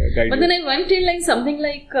to guide But you. then I went in something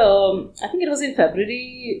I think it was in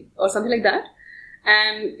February or something like that.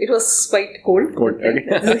 And it was quite cold. Okay.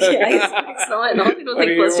 It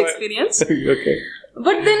was first experience. Okay.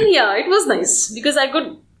 But then, it was nice because I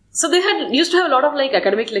could. So they used to have a lot of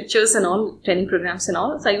academic lectures and all, training programs and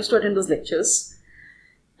all. So I used to attend those lectures.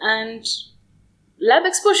 And lab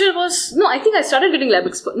exposure was... No, I think I started getting lab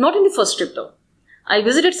exposure. Not in the first trip though. I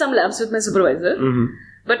visited some labs with my supervisor. Mm-hmm.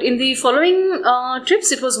 But in the following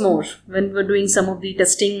trips, it was more. When we were doing some of the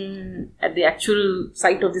testing at the actual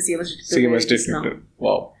site of the CMS detector.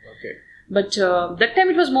 Wow. Okay. But that time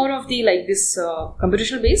it was more of the this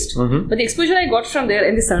computational based. Mm-hmm. But the exposure I got from there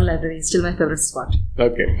in the CERN library is still my favorite spot.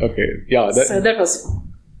 Okay. Yeah. So that was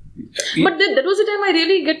fun. But that was the time I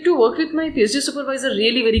really get to work with my PhD supervisor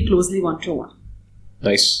really very closely one-to-one.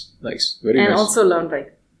 Nice. Very nice. And also learn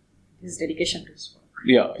his dedication to his work.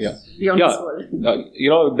 Yeah. Beyond this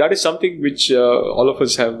world. That is something which all of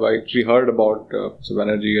us have actually heard about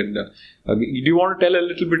Banerjee. And do you want to tell a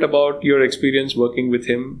little bit about your experience working with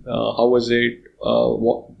him? How was it?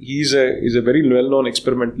 He's a very well-known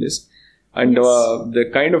experimentalist. And the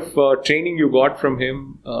kind of training you got from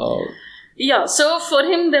him... so for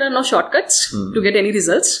him, there are no shortcuts to get any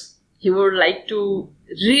results. He would like to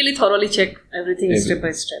really thoroughly check everything step by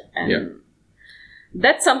step. And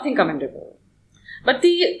that's something commendable. But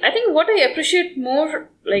I think what I appreciate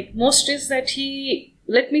most is that he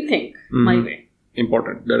let me think my way.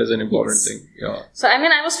 Important. That is an important thing. Yeah. So,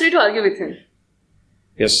 I was free to argue with him.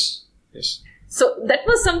 Yes. So, that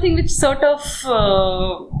was something which sort of,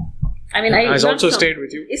 has also stayed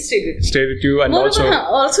with you. It stayed with me. Stayed with you and also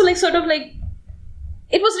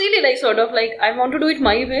it was really I want to do it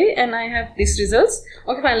my way and I have these results.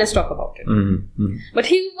 Okay, fine, let's talk about it. Mm-hmm. But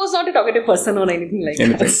he was not a talkative person or anything like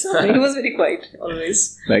that. So he was very quiet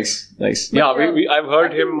always. Nice. But, I've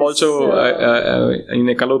heard him also in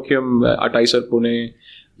a colloquium at ISER Pune.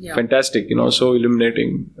 Yeah. Fantastic, so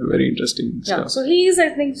illuminating, very interesting stuff. So he is, I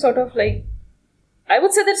think, I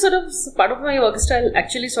would say that sort of part of my work style,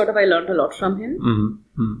 actually I learned a lot from him.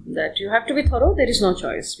 Mm-hmm. That you have to be thorough, there is no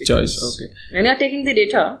choice. Okay. When you are taking the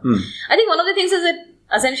data, I think one of the things is that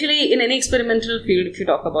essentially in any experimental field, if you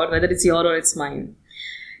talk about whether it's your or it's mine,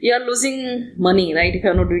 you are losing money, right, if you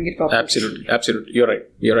are not doing it properly. Absolutely. You're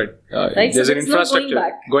right. Right? There's an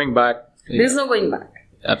infrastructure. Going back. There is no going back.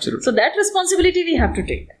 Absolutely. So that responsibility we have to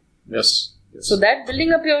take. Yes. So that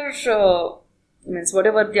building up your...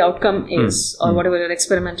 whatever the outcome is, or whatever your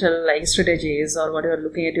experimental strategy is, or whatever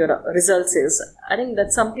looking at your results is, I think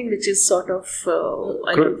that's something which is sort of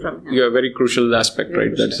I learned from him. Yeah, very crucial aspect,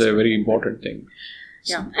 right? That's a very important thing.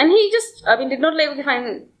 Yeah, and he just, did not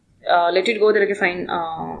fine, let it go there, okay, fine,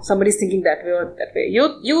 somebody's thinking that way or that way.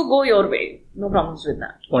 You go your way, no problems with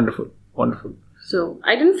that. Wonderful. So,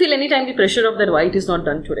 I didn't feel any time the pressure of that why it is not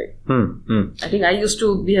done today. I think I used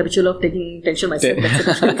to be habitual of taking tension myself.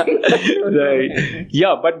 Right.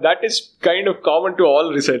 Yeah, but that is kind of common to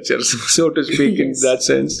all researchers, so to speak, in that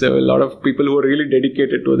sense. There are a lot of people who are really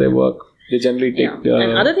dedicated to their work. They generally take...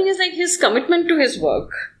 and other thing is his commitment to his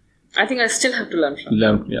work. I think I still have to learn from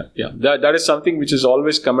him. Yeah. That is something which is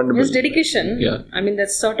always commendable. His dedication. Yeah.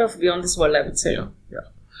 That's sort of beyond this world, I would say. Yeah.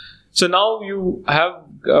 So now you have,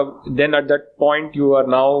 then at that point you are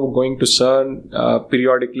now going to CERN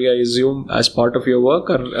periodically, I assume, as part of your work?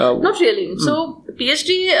 Or not really. So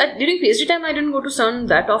during PhD time I didn't go to CERN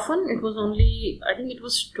that often. It was only, I think it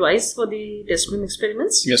was twice for the test beam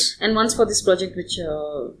experiments. Yes. And once for this project which,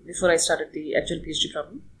 before I started the actual PhD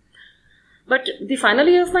problem. But the final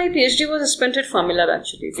year of my PhD was spent at Formula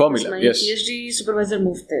actually. Formula, yes. My PhD supervisor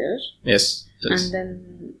moved there. Yes. And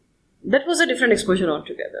then... that was a different exposure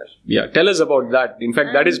altogether. Yeah, tell us about that. In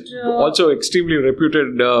fact, that is also extremely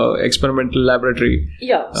reputed experimental laboratory.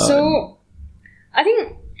 Yeah, so I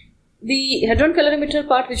think the hadron calorimeter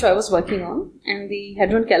part which I was working on and the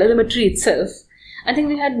hadron calorimetry itself, I think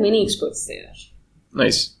we had many experts there.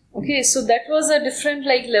 Nice. Okay, so that was a different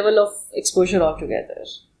level of exposure altogether.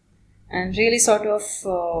 And really sort of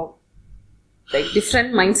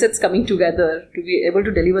different mindsets coming together to be able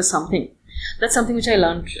to deliver something. That's something which I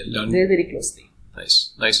learned very, very closely.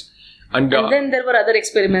 Nice. And then there were other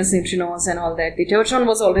experiments, neutrinos and all that. The Tevatron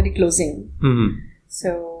was already closing. Mm-hmm. So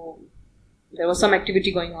there was some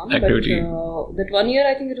activity going on. But that 1 year,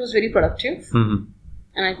 I think it was very productive. Mm-hmm.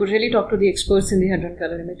 And I could really talk to the experts in the hadron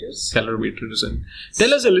calorimeters. And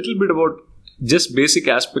tell us a little bit about just basic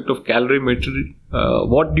aspect of calorimetry.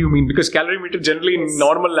 What do you mean? Because calorimetry generally in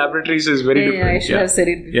normal laboratories is very different. I should have said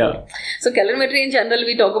it before. Yeah. So calorimetry in general,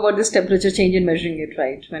 we talk about this temperature change and measuring it,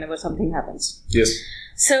 right? Whenever something happens. Yes.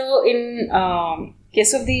 So in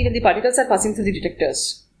case of when the particles are passing through the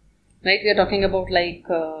detectors, right? We are talking about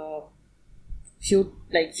few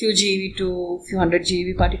GeV to few hundred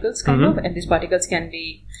GeV particles kind of, and these particles can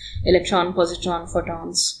be electron, positron,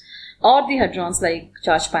 photons, or the hadrons like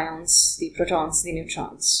charged pions, the protons, the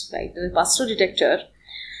neutrons, right? They pass through detector.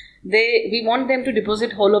 We want them to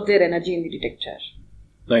deposit whole of their energy in the detector.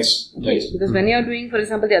 Nice. Okay, Nice. Because when you are doing, for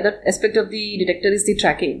example, the other aspect of the detector is the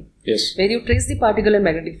tracking. Yes. Where you trace the particle and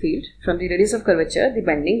magnetic field from the radius of curvature, the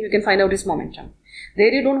bending, you can find out its momentum.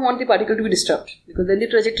 There you don't want the particle to be disturbed because then the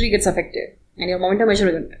trajectory gets affected and your momentum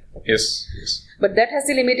measurement. Yes. Yes. But that has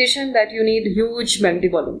the limitation that you need huge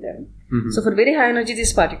magnetic volume there. So for very high energy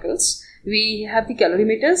these particles, we have the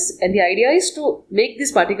calorimeters, and the idea is to make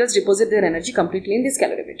these particles deposit their energy completely in these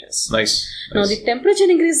calorimeters. Nice. Now the temperature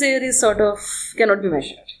increase there is sort of cannot be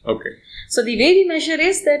measured. Okay. So the way we measure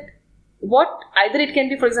is that either it can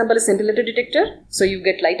be, for example, a scintillator detector, so you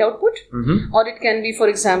get light output, or it can be, for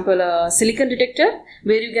example, a silicon detector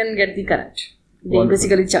where you can get the current. They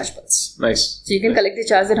basically charge pulse. Nice. So you can collect the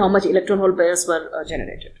charge and how much electron hole pairs were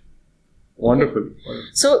generated. Wonderful. Okay. Wonderful.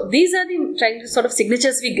 So these are the sort of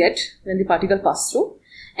signatures we get when the particle passes through,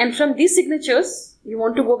 and from these signatures you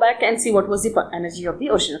want to go back and see what was the energy of the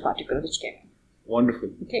original particle which came in. Wonderful.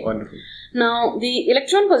 Okay. Wonderful. Now, the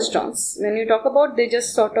electron positrons, when you talk about, they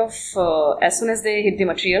just sort of, as soon as they hit the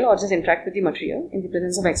material or just interact with the material in the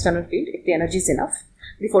presence of external field, if the energy is enough,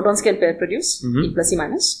 the photons can pair produce, E plus E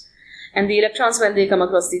minus. And the electrons, when they come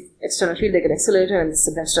across the external field, they get accelerated and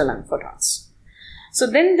them still and photons. So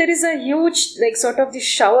then there is a huge, sort of the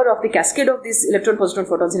shower of the cascade of these electron positron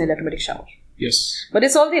photons in electromagnetic shower. Yes. But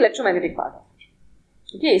it's all the electromagnetic part of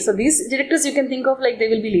it. Okay, so these detectors you can think of they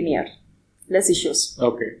will be linear. Less issues.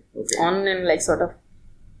 Okay. On and sort of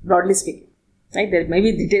broadly speaking. Right? There may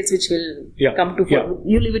be details which will come to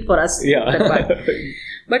you leave it for us. Yeah. That part.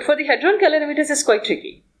 But for the hadron calorimeters it's quite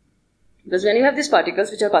tricky. Because when you have these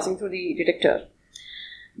particles which are passing through the detector,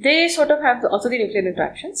 they sort of have also the nuclear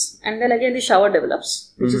interactions, and then again the shower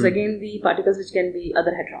develops, which is again the particles which can be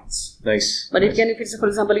other hadrons. Nice. But it can, if it's, for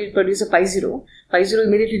example, you produce a pi zero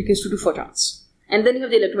immediately decays to 2 photons. And then you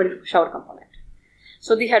have the electromagnetic shower component.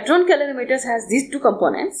 So the hadron calorimeters has these two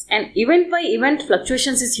components, and event by event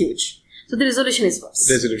fluctuations is huge. So the resolution is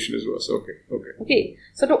worse. Okay.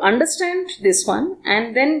 So to understand this one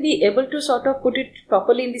and then be able to sort of put it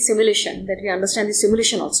properly in the simulation, that we understand the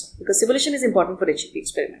simulation also, because simulation is important for HEP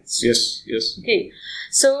experiments. Yes. Okay.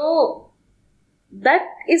 So that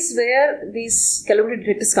is where these calorimeter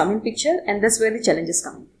detectors come in picture, and that's where the challenges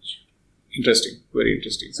come in picture. Interesting. Very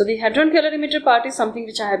interesting. So the hadron calorimeter part is something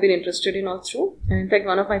which I have been interested in all through. And in fact,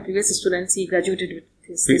 one of my previous students, he graduated with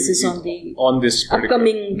his thesis on this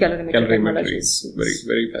upcoming calorimeter technologies. Yes.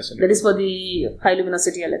 Very fascinating. That is for the high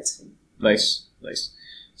luminosity LHC. Nice.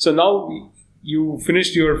 So now you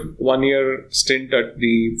finished your 1-year stint at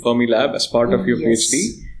the Fermi Lab as part of your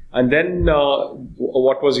PhD. And then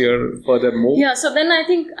what was your further move? Yeah, so then I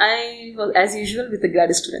think I was, as usual, with the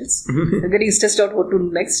grad students, getting stressed out what to do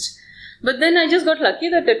next. But then I just got lucky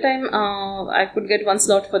that at that time I could get one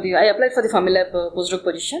slot I applied for the Fermi Lab postdoc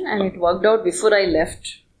position, and it worked out before I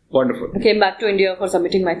left. Wonderful. I came back to India for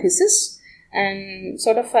submitting my thesis, and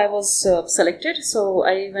sort of I was selected. So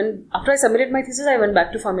after I submitted my thesis, I went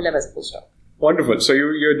back to Fermi Lab as a postdoc. Wonderful. So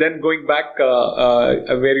you're then going back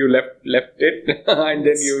where you left it, and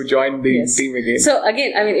then you joined the team again. So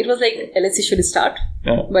again, it was like LHC should start,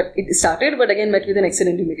 but it started, but again met with an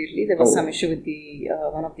accident immediately. There was some issue with the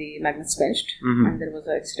one of the magnets benched, and there was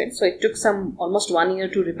an accident. So it took almost 1 year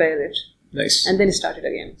to repair it. Nice. And then it started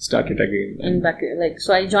again. So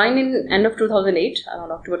I joined in end of 2008,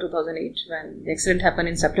 around October 2008, when the accident happened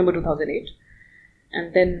in September 2008.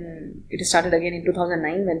 And then it started again in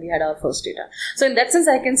 2009 when we had our first data. So in that sense,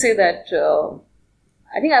 I can say that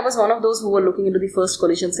I think I was one of those who were looking into the first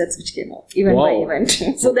collision sets which came out, event by event.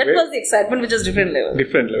 So that was the excitement, which was different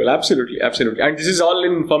level. Absolutely. And this is all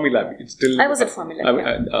in Fermi Lab. I was at Fermi Lab.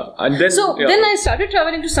 And then then I started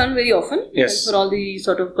traveling to Sun very often. Yes. For all the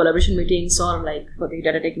sort of collaboration meetings or for the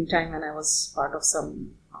data taking time, and I was part of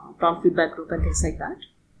some prompt feedback group and things like that.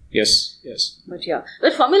 Yes.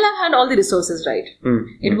 But Fermi Lab had all the resources, right?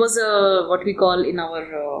 It was what we call in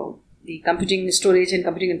our the computing storage and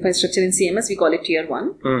computing infrastructure in CMS, we call it tier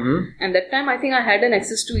 1. And that time I think I had an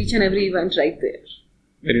access to each and every event right there.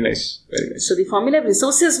 Very nice. Very nice. So the Formula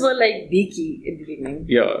resources were like the key in the beginning.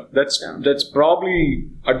 Yeah, that's probably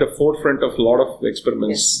at the forefront of a lot of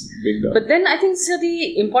experiments being done. But then I think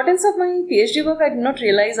the importance of my PhD work I did not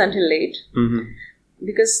realize until late.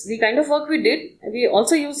 Because the kind of work we did, we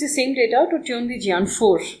also used the same data to tune the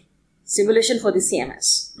Gian4 simulation for the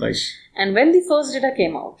CMS. Nice. And when the first data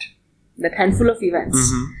came out, that handful of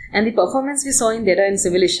events, and the performance we saw in data and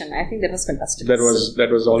simulation, I think that was fantastic. That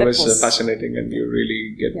was always fascinating, and you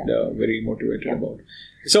really get very motivated about it.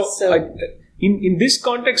 So in this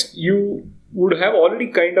context, you would have already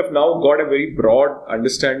kind of now got a very broad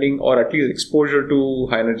understanding or at least exposure to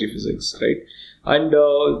high energy physics, right? And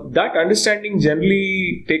that understanding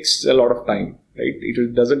generally takes a lot of time, right?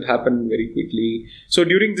 It doesn't happen very quickly. So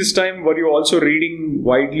during this time, were you also reading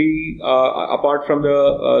widely apart from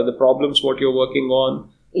the problems what you're working on?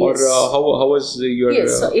 Yes. Or how was your...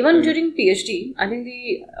 Yes, so even during PhD, I think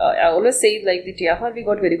I always say like the TFR, we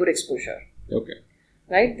got very good exposure. Okay.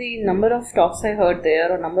 Right, the number of talks I heard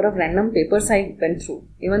there or number of random papers I went through,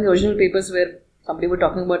 even the original papers where somebody were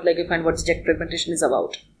talking about like you find what jet fragmentation is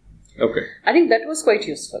about. Okay. I think that was quite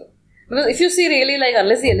useful. Because if you see really like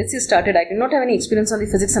unless the LHC started, I did not have any experience on the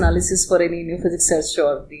physics analysis for any new physics search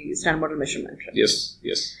or the standard model measurement. Right?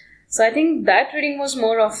 Yes. So I think that reading was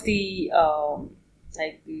more of the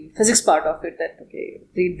like the physics part of it, that okay,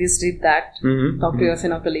 read this, read that, talk to your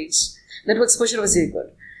fellow colleagues. That exposure was very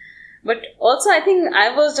good. But also I think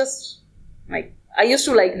I was just like, I used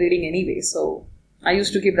to like reading anyway, so I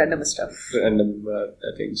used to keep random stuff. Random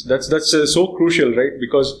things. That's so crucial, right?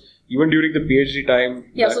 Because even during the PhD time...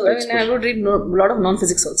 Yeah, so I would read a lot of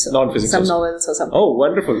non-physics also. Non-physics Some also. novels or something. Oh,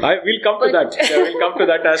 wonderful. We'll come to that. We'll come to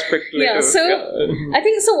that aspect later. Yeah, so I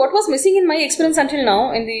think so what was missing in my experience until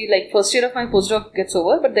now, in the like first year of my postdoc gets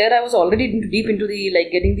over, but there I was already deep into the like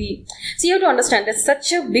getting the... See, you have to understand, that's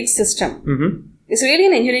such a big system. It's really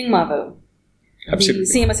an engineering marvel. Absolutely.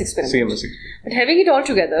 The CMS experiment. But having it all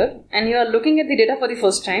together and you are looking at the data for the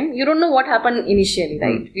first time, you don't know what happened initially,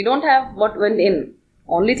 right? You don't have what went in.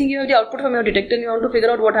 Only thing you have the output from your detector and you want to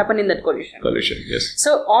figure out what happened in that collision. Yes.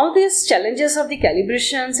 So all these challenges of the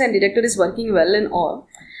calibrations and detector is working well and all,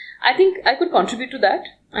 I think I could contribute to that,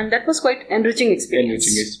 and that was quite enriching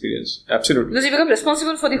experience. Absolutely. Because you become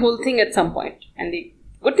responsible for the whole thing at some point. And the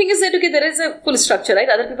good thing is that okay, there is a full structure, right?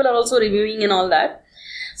 Other people are also reviewing and all that.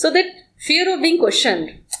 So that fear of being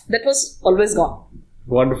questioned, that was always gone.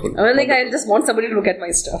 Wonderful. I was like, I just want somebody to look at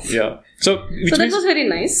my stuff. Yeah. So that was very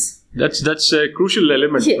nice. That's a crucial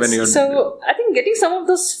element when you're... So I think getting some of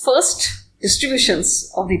those first distributions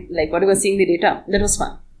of the, like what you were seeing the data, that was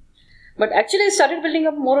fun. But actually I started building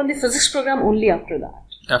up more on the physics program only after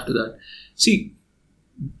that. See,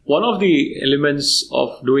 one of the elements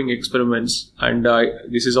of doing experiments, and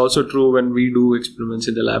this is also true when we do experiments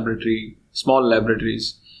in the laboratory, small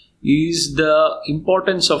laboratories, is the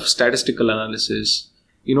importance of statistical analysis.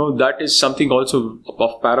 That is something also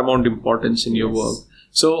of paramount importance in your work.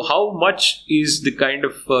 So how much is the kind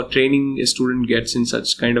of training a student gets in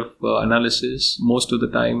such kind of analysis most of the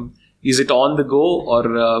time? Is it on the go,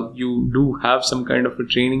 or you do have some kind of a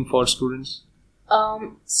training for students?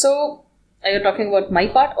 So are you talking about my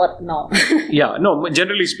part or now? Yeah, no,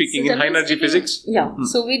 generally speaking, in high energy physics. Yeah,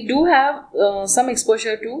 so we do have some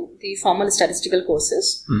exposure to the formal statistical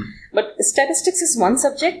courses. But statistics is one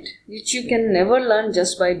subject which you can never learn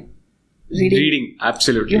just by reading.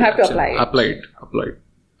 Absolutely. You have to apply it. Apply it.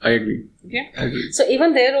 I agree. Okay. I agree. So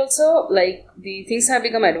even there also, like the things have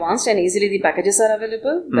become advanced and easily the packages are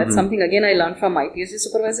available. That's something again I learned from my PhD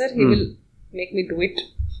supervisor. He will make me do it.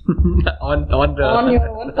 on your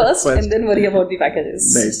own first and then worry about the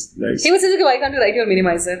packages. Nice. He was saying, why can't you write your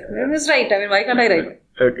minimizer? He was right. I mean, why can't I write it?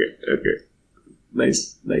 Okay.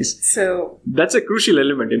 Nice. So that's a crucial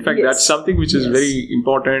element. In fact, that's something which is very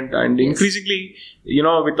important, and increasingly,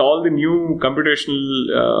 with all the new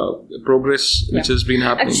computational progress which has been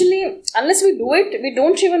happening. Actually, unless we do it, we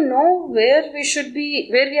don't even know where we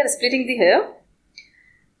are splitting the hair,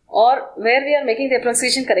 or where we are making the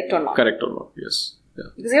approximation correct or not. Yes. Yeah.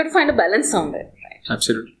 Because you have to find a balance somewhere, right?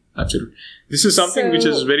 Absolutely. This is something which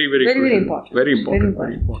is very, very important. Very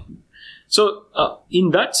important. So,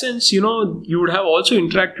 in that sense, you would have also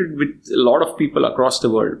interacted with a lot of people across the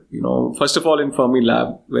world. First of all in Fermi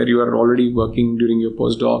Lab, where you are already working during your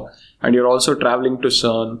postdoc, and you're also traveling to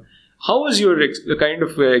CERN. How was your kind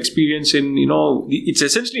of experience in, it's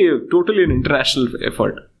essentially totally an international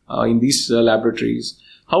effort in these laboratories.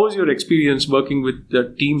 How was your experience working with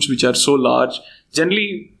the teams which are so large?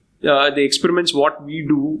 Generally, the experiments, what we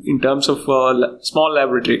do in terms of small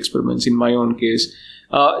laboratory experiments, in my own case,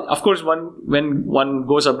 of course, when one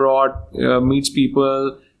goes abroad, meets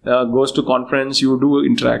people, goes to conference, you do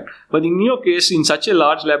interact. But in your case, in such a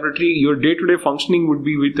large laboratory, your day-to-day functioning would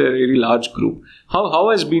be with a very large group. How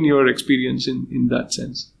has been your experience in that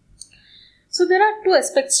sense? So there are two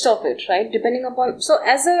aspects of it, right? Depending upon... So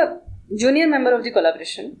as a junior member of the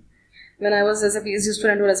collaboration, when I was as a PhD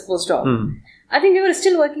student or as a postdoc, I think we were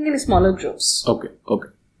still working in smaller groups. Okay.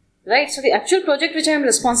 Right? So the actual project which I am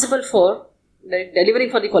responsible for, like delivering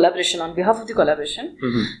for the collaboration on behalf of the collaboration,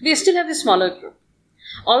 we still have the smaller group.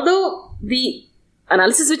 Although the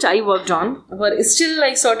analysis which I worked on were still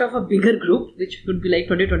like sort of a bigger group, which would be like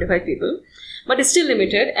 20-25 people, but it's still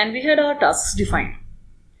limited, and we had our tasks defined.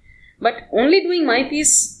 But only doing my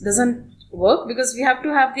piece doesn't work, because we have to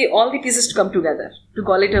have all the pieces to come together to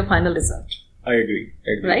call it a final result. I agree.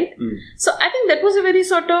 Right? So I think that was a very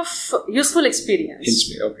sort of useful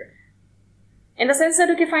experience. Okay. In the sense that,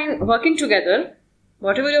 okay, fine, working together,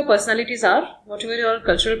 whatever your personalities are, whatever your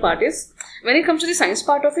cultural part is, when it comes to the science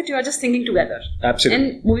part of it, you are just thinking together. Absolutely.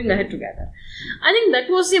 And moving ahead together. I think that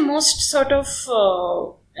was the most sort of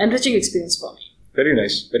enriching experience for me. Very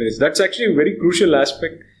nice. That's actually a very crucial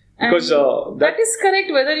aspect. Because that is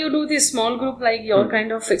correct, whether you do this small group like your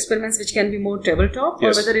kind of experiments which can be more tabletop,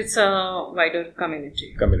 or whether it's a wider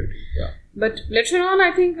community. But later on,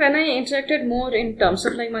 I think when I interacted more in terms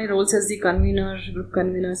of like my roles as the convener, group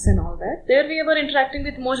conveners and all that, there we were interacting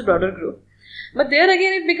with much broader group. But there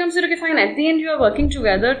again it becomes, okay, fine, at the end you are working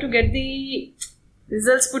together to get the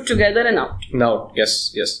results put together and out.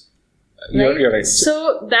 Yes. Right? You're right.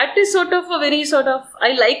 So that is sort of a very sort of,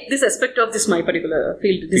 I like this aspect of this my particular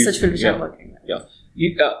field, research field which I'm working in.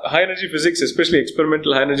 High energy physics, especially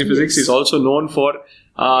experimental high energy physics, is also known for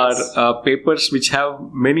our papers which have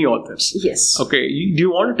many authors. Yes. Okay. Do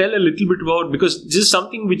you want to tell a little bit about, because this is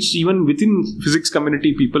something which even within physics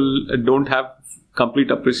community people don't have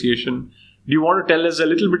complete appreciation. Do you want to tell us a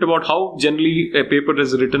little bit about how generally a paper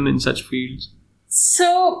is written in such fields?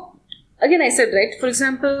 So, again, I said, right, for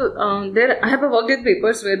example, I have worked with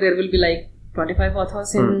papers where there will be like 25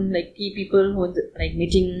 authors in like key people who like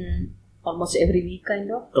meeting almost every week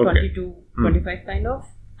kind of, 20 to 25 kind of.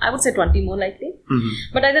 I would say 20 more likely.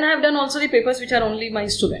 But I then have done also the papers which are only my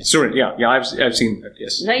students. I've seen that,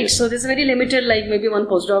 yes. Right, so there's very limited, like maybe one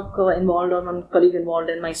postdoc involved or one colleague involved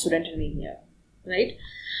and my student in here, right?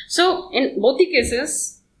 So in both the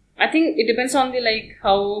cases, I think it depends on the like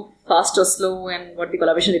how fast or slow and what the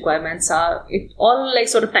collaboration requirements are. It all like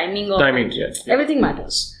sort of timing or everything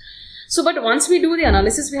matters. So, but once we do the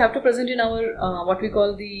analysis, we have to present in our what we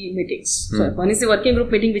call the meetings. So, one is the working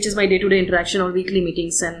group meeting, which is my day-to-day interaction or weekly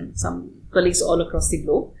meetings, and some colleagues all across the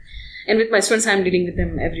globe. And with my students, I am dealing with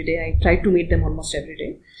them every day. I try to meet them almost every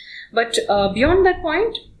day. But beyond that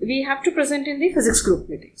point, we have to present in the physics group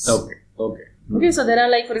meetings. Okay, so there are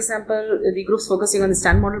like, for example, the groups focusing on the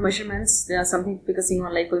stand model measurements. There are something focusing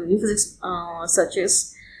on like new physics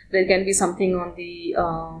searches. There can be something on the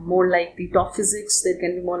more like the top physics. There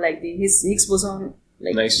can be more like the Higgs boson,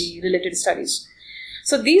 like the related studies.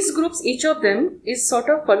 So these groups, each of them is sort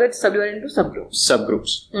of further subdivided into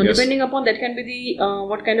subgroups. Depending upon that can be the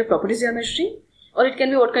what kind of properties you are measuring, or it can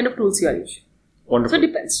be what kind of tools you are using. Wonderful. So it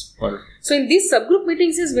depends. So in these subgroup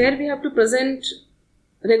meetings is where we have to present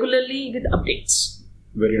regularly with updates.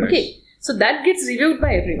 Very nice. Okay, so that gets reviewed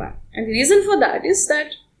by everyone, and the reason for that is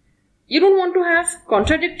that you don't want to have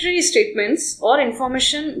contradictory statements or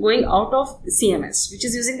information going out of CMS, which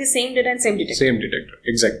is using the same data and same detector. Same detector,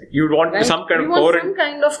 exactly. You want some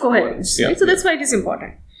kind of coherence. Right? So that's why it is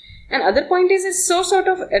important. And other point is, it's so sort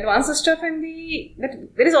of advanced stuff, and that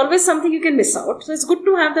there is always something you can miss out. So it's good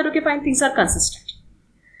to have that. Okay, fine, things are consistent.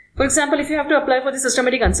 For example, if you have to apply for the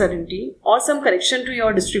systematic uncertainty or some correction to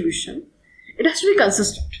your distribution, it has to be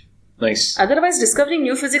consistent. Nice. Otherwise, discovering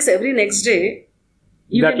new physics every next day.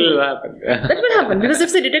 That will happen. That will happen, because if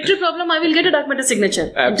it's a detector problem, I will get a dark matter signature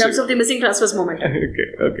in terms of the missing transverse momentum.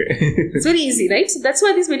 Okay. It's very easy, right? So that's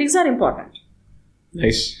why these meetings are important.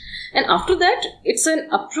 Nice. And after that, it's an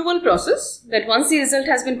approval process that once the result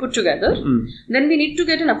has been put together, then we need to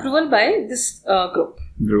get an approval by this group,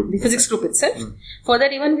 the physics group itself. For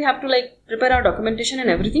that, even we have to like prepare our documentation and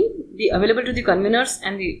everything, be available to the conveners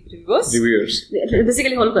and the reviewers.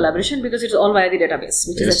 Basically, whole collaboration, because it's all via the database,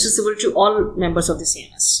 which is accessible to all members of the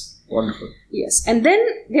CMS. Wonderful. Yes, and then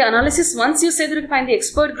the analysis. Once you say that the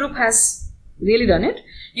expert group has really done it,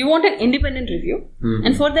 you want an independent review,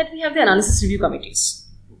 and for that we have the analysis review committees.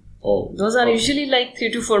 Those are usually like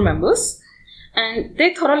 3 to 4 members, and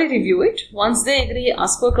they thoroughly review it. Once they agree,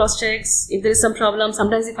 ask for cross checks. If there is some problem,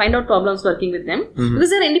 sometimes they find out problems working with them,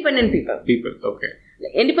 because they are independent people.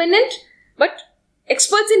 Independent, but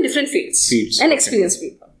experts in different fields and experienced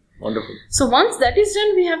people. Wonderful. So once that is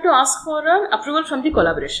done, we have to ask for approval from the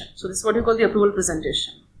collaboration. So this is what we call the approval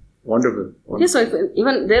presentation. Wonderful. Okay, so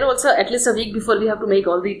even there also at least a week before we have to make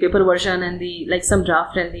all the paper version and the like some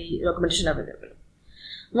draft and the documentation available.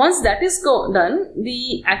 Once that is done,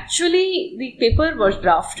 the paper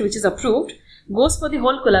draft which is approved goes for the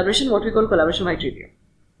whole collaboration, what we call collaboration-wide review.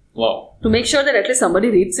 Wow. To make sure that at least somebody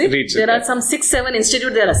reads it. There are some 6-7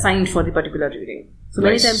 institutes they are assigned for the particular reading. So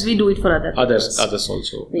many times we do it for others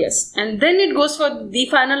also. Yes. And then it goes for the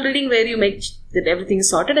final reading where you make that everything is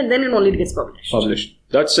sorted and then it only gets published.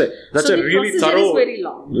 That's a really thorough. Is very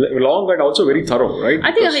long and also very thorough, right?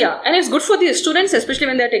 I think and it's good for the students, especially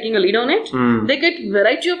when they are taking a lead on it. They get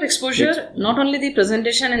variety of exposure, not only the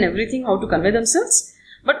presentation and everything, how to convey themselves,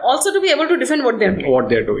 but also to be able to defend what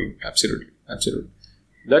they're doing. Absolutely.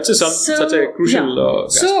 That's such a crucial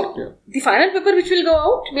aspect. The final paper which will go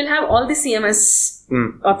out will have all the CMS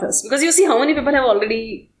authors, because you see how many people have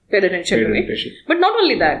already paid attention to it. But not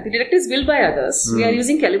only that, the detector is built by others. We are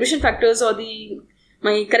using calibration factors or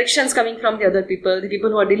my corrections coming from the other people, the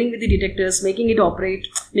people who are dealing with the detectors, making it operate,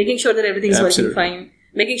 making sure that everything is working fine,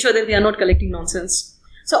 making sure that we are not collecting nonsense.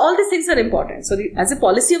 So all these things are important. So as a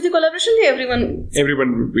policy of the collaboration, everyone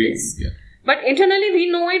would be. Yes. But internally, we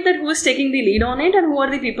know it that who is taking the lead on it and who are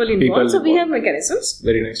the people involved. So we have mechanisms.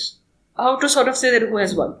 Very nice. How to sort of say that who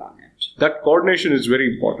has worked on it. That coordination is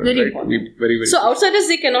very important. Very so outsiders,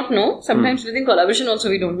 they cannot know. Sometimes within collaboration also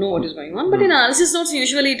we don't know what is going on. But in analysis notes,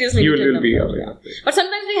 usually it is limited. You will be aware. But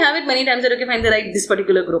sometimes we have it many times that fine, they write this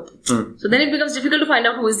particular group. So then it becomes difficult to find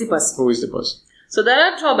out who is the person. So there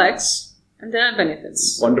are drawbacks and there are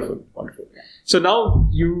benefits. Wonderful. So now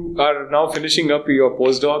you are finishing up your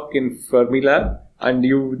postdoc in Fermilab, and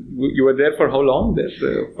you were there for how long?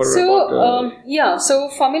 So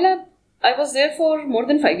Fermilab, I was there for more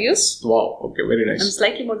than 5 years. Wow, okay, very nice. And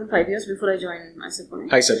slightly more than 5 years before I joined ISEP Pune.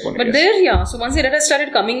 But yes. There, so once the data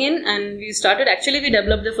started coming in and we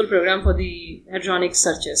developed the full program for the hadronic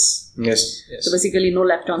searches. Yes. So basically no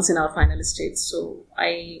leptons in our final states. So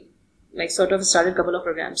I started a couple of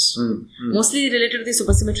programs. Mostly related to the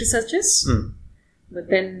supersymmetry searches. But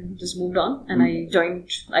then just moved on and I joined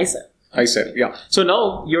ISEP. Yeah. So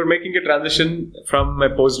now you're making a transition from a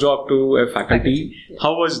postdoc to a faculty.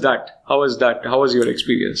 How was that? How was your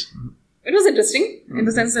experience? It was interesting in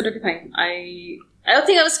the sense that, fine. I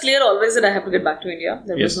think I was clear always that I have to get back to India.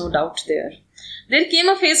 There was no doubt there. There came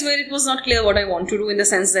a phase where it was not clear what I want to do, in the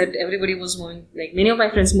sense that everybody was moving, like many of my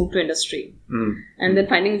friends moved to industry. And then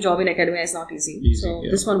finding a job in academia is not easy.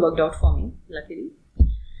 This one worked out for me, luckily.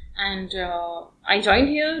 And I joined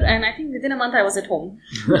here, and I think within a month I was at home.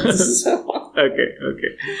 Okay.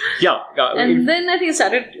 Yeah. And then I think I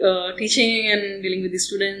started teaching and dealing with the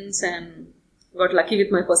students, and got lucky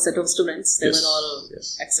with my first set of students. They were all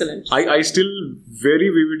excellent. I still very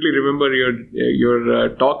vividly remember your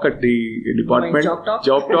talk at the department. My job talk.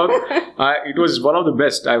 It was one of the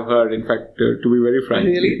best I've heard, in fact, to be very frank.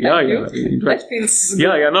 Really? Yeah. In fact, that feels good.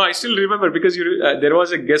 Yeah. No, I still remember, because there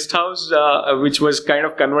was a guest house which was kind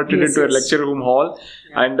of converted into a lecture room hall.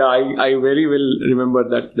 Yeah. And I very well remember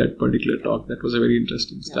that particular talk. That was a very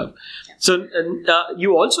interesting stuff. So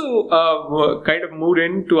you also kind of moved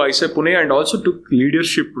into ISEP Pune and also took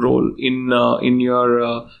leadership role in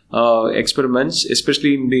your experiments,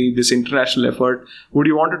 especially in this international effort. Would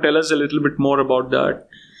you want to tell us a little bit more about that?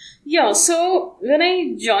 Yeah, so when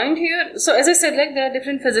I joined here, so as I said, there are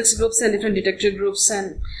different physics groups and different detector groups,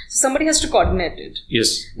 and so somebody has to coordinate it.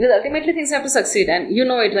 Yes. Because ultimately things have to succeed, and you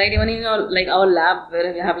know it, right? Even in our lab,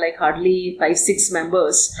 where we have hardly 5-6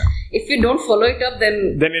 members, if you don't follow it up,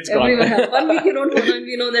 then it's gone. 1 week you don't follow, and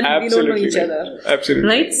we know that we don't know each other. Absolutely.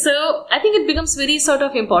 Right? So I think it becomes very sort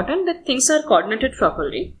of important that things are coordinated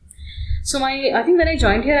properly. So I think when I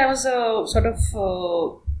joined here, I was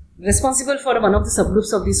responsible for one of the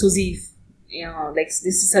subgroups of the SUSI,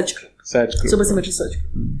 this search group. Supersymmetry search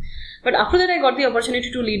group. But after that, I got the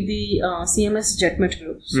opportunity to lead the CMS JET-MET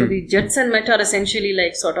group. So the JETs and MET are essentially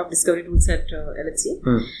discovery tools at LHC.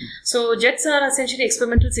 So JETs are essentially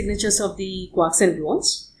experimental signatures of the quarks and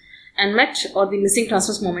gluons. And MET, or the missing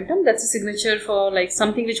transverse momentum, that's a signature for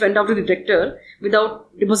something which went out to the detector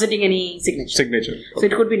without depositing any signature. Okay. So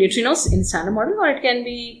it could be neutrinos in standard model, or it can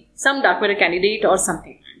be some dark matter candidate or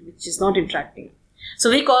something which is not interacting. So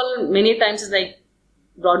we call many times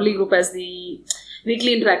broadly group as the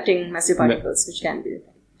weakly interacting massive particles, which can be the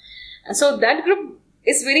thing. And so that group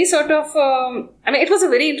is very it was a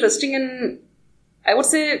very interesting and I would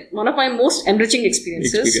say one of my most enriching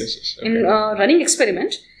experiences. In running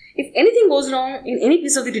experiment. If anything goes wrong in any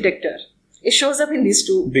piece of the detector, it shows up in these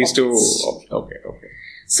two. Okay.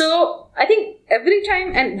 So I think every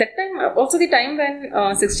time, and that time also the time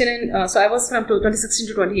when 16 and so I was from 2016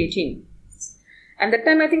 to 2018. And that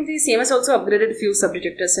time I think the CMS also upgraded a few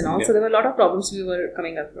subdetectors and all. Yeah. So there were a lot of problems we were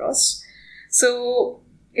coming across. So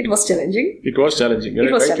it was challenging. It was challenging. It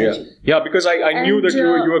was right? challenging. Yeah, because I knew that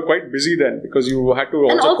you were quite busy then because you had to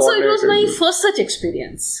also And also it was coordinate my first such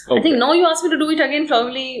experience. Okay. I think now you ask me to do it again,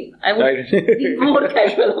 probably I would be more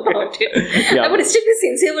casual about it. Yeah. I would still be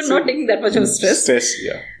sincere but not taking that much of stress.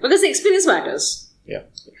 yeah. Because the experience matters. Yeah.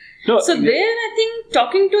 No, So there I think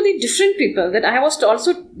talking to the different people that I was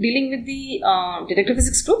also dealing with the detective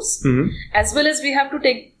physics groups as well as we have to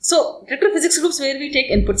take, so detective physics groups where we take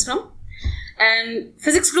inputs from and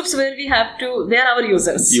physics groups where we have to, they are our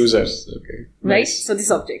users. Okay. Right? Nice. So the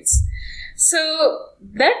subjects. So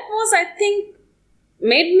that was, I think,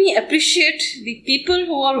 made me appreciate the people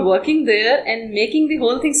who are working there and making the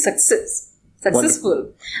whole thing successful.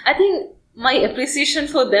 Wonderful. I think my appreciation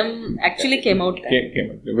for them actually came out there.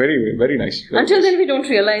 Came out. Very, very nice. Very Until nice. then, we don't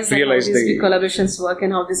realize how these the- big collaborations work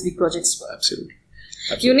and how these big projects work. Absolutely.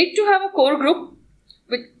 You need to have a core group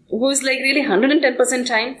who is like really 110%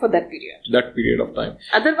 time for that period. That period of time.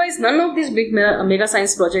 Otherwise, none of these big mega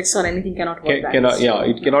science projects or anything cannot work.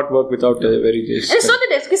 It cannot work without a very... And it's not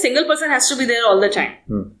that every single person has to be there all the time.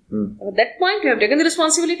 At that point, you have taken the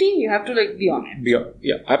responsibility, you have to be on it.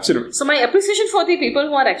 Yeah, absolutely. So my appreciation for the people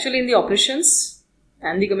who are actually in the operations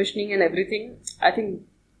and the commissioning and everything, I think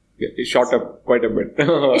It shot up quite a bit.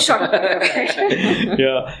 it's short.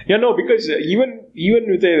 No, because even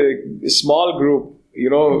with a small group,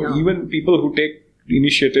 even people who take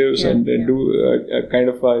initiatives and do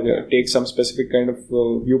take some specific kind of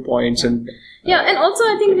viewpoints and and also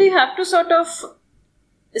I think we have to sort of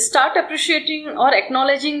start appreciating or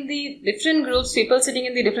acknowledging the different groups, people sitting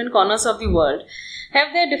in the different corners of the world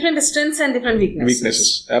have their different strengths and different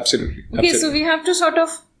weaknesses. Absolutely. Okay, so we have to sort of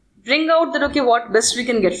bring out that what best we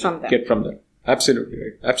can get from them. Absolutely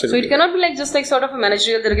right. Absolutely. So it cannot be just like sort of a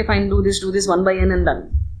managerial that fine, do this one by n and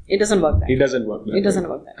done. It doesn't work that. It doesn't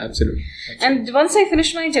work that. Absolutely. And once I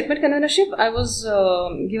finished my JetMed convenership, I was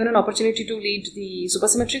given an opportunity to lead the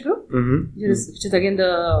supersymmetry group, which is again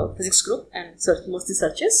the physics group and mostly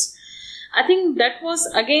searches. I think that was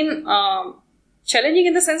again challenging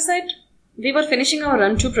in the sense that we were finishing our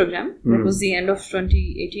Run 2 program. That was the end of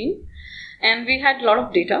 2018. And we had a lot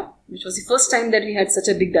of data, which was the first time that we had such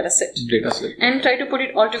a big data set. And try to put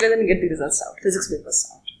it all together and get the results out, physics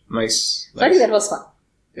papers out. Nice. So I think that was fun.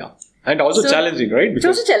 Yeah. And also challenging, right? It was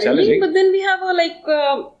also challenging, but then we have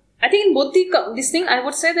I think in both this thing, I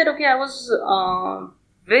would say that, I was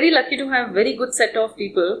very lucky to have very good set of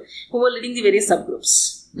people who were leading the various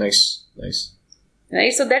subgroups. Nice.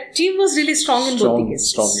 Right? So that team was really strong in both the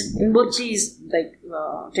cases. In both these,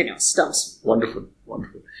 tenures, terms. Wonderful.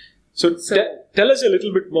 So tell us a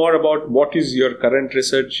little bit more about what is your current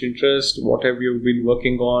research interest, what have you been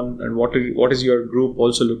working on, and what is your group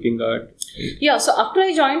also looking at? Yeah, so after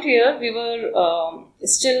I joined here, we were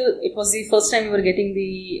it was the first time we were getting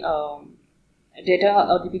the data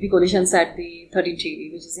or the PP collisions at the 13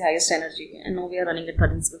 TeV, which is the highest energy, and now we are running at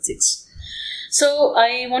 13.6. So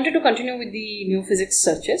I wanted to continue with the new physics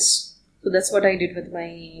searches. So that's what I did with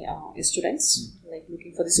my students, like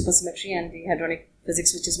looking for the supersymmetry and the hadronic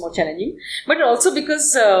physics, which is more challenging. But also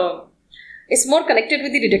because it's more connected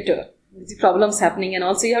with the detector, with the problems happening, and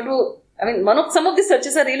also you have to, some of the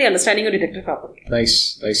searches are really understanding your detector properly.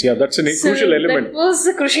 Nice. Yeah, that's a crucial element. That was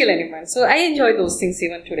a crucial element. So I enjoy those things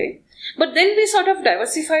even today. But then we sort of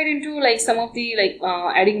diversified into some of the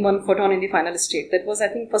adding one photon in the final state. That was, I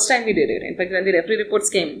think, first time we did it. In fact, when the referee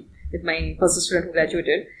reports came with my first student who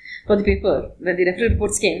graduated for the paper, when the referee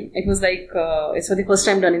reports came, it was it's for the first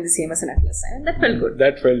time done in the CMS and Atlas. And that felt good.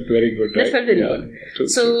 That felt very good. Right? That felt very good. Yeah,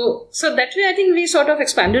 so that way, I think we sort of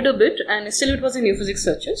expanded a bit, and still it was in new physics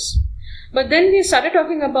searches. But then we started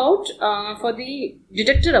talking about for the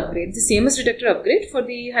detector upgrade, the CMS detector upgrade for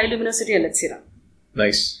the high luminosity LHC run.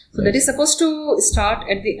 Nice. So that is supposed to start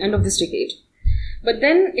at the end of this decade. But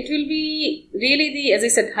then it will be really as I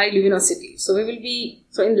said, high luminosity. So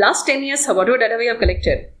in last 10 years, whatever data we have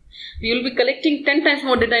collected, we will be collecting 10 times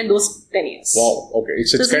more data in those 10 years. Wow, okay.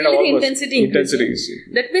 It's kind really of the intensity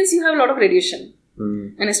increasing. That means you have a lot of radiation.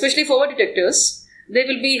 And especially for our detectors, they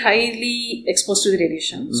will be highly exposed to the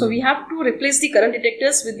radiation. So we have to replace the current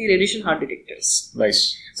detectors with the radiation hard detectors.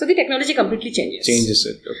 Nice. So the technology completely changes. Changes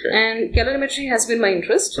it, okay. And calorimetry has been my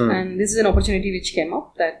interest, and this is an opportunity which came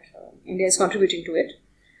up that India is contributing to it,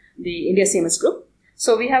 the India CMS group.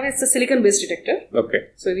 So we have a silicon-based detector.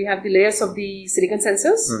 Okay. So we have the layers of the silicon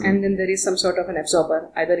sensors, and then there is some sort of an absorber.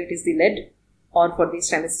 Either it is the lead or for the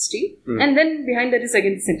stainless steel. And then behind that is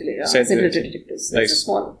again the scintillator detectors. That's a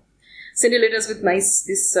small scintillators with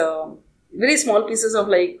this very small pieces of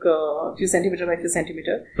like few centimeter by few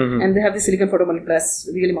centimeter, and they have the silicon photovoltaic press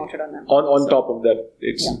really mounted on them. On top of that,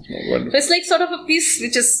 it's wonderful. So it's like sort of a piece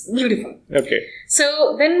which is beautiful. Okay.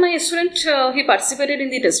 So then my student, he participated in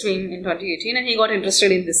the test stream in 2018, and he got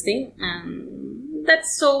interested in this thing, and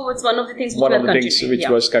it's one of the things which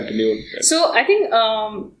was continued. So I think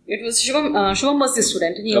it was Shubham was the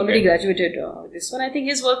student, and he already graduated this one. I think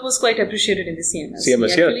his work was quite appreciated in the CMS. He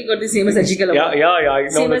actually got the CMS Ethical Award. I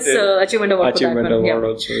know CMS Achievement Award. Achievement Award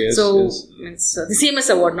also, yes. So it's the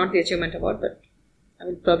CMS Award, not the Achievement Award, but I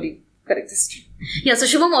will probably correct this. Yeah, so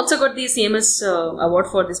Shubham also got the CMS Award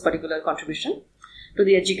for this particular contribution to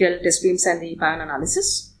the Ethical test beams and the pion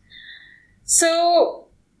analysis. So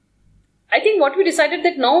I think what we decided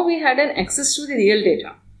that now we had an access to the real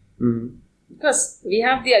data. Because we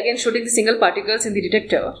have again shooting the single particles in the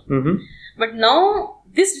detector. But now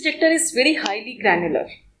this detector is very highly granular,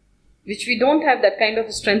 which we don't have that kind of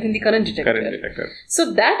strength in the current detector.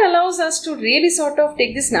 So that allows us to really sort of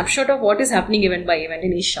take the snapshot of what is happening event by event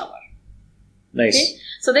in each shower. Nice. Okay?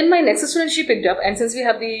 So then my Nexus student, she picked up, and since we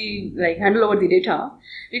have the handle over the data,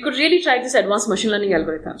 we could really try this advanced machine learning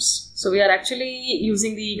algorithms. So we are actually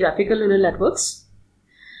using the graphical neural networks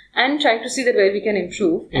and trying to see that where we can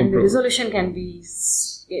improve. And the resolution can be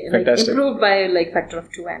improved by factor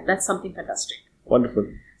of 2, and that's something fantastic. Wonderful.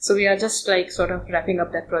 So we are just sort of wrapping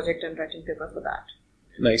up that project and writing paper for that.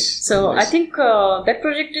 Nice. So I think that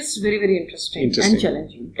project is very, very interesting and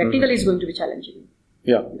challenging. Technically, it's going to be challenging.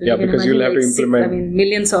 Yeah, because you'll have to implement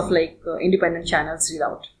millions of independent channels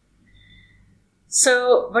readout.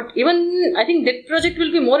 So, but even I think that project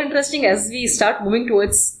will be more interesting as we start moving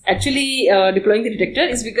towards actually deploying the detector,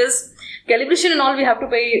 is because calibration and all we have to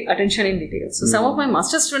pay attention in detail. So some of my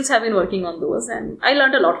master students have been working on those, and I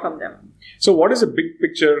learned a lot from them. So what is the big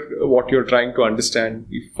picture, what you're trying to understand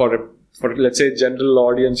for let's say general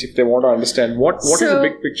audience, if they want to understand what is the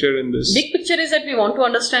big picture in this? Big picture is that we want to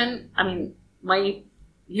understand, my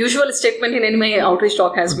usual statement in any my outreach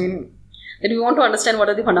talk has been that we want to understand what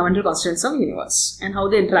are the fundamental constants of the universe and how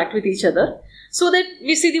they interact with each other, so that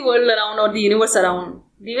we see the world around or the universe around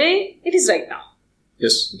the way it is right now.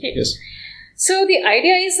 Yes. Okay. Yes. So the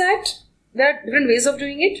idea is that there are different ways of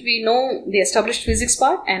doing it. We know the established physics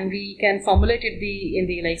part, and we can formulate it in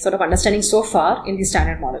the sort of understanding so far in the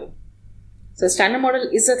standard model. So standard model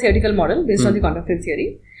is a theoretical model based on the quantum field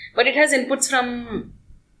theory, but it has inputs from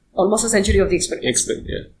almost a century of the experiments.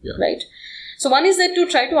 Yeah. Right? So one is that to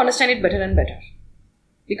try to understand it better and better.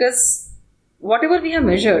 Because whatever we have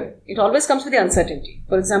measured, it always comes with the uncertainty.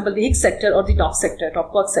 For example, the Higgs sector or the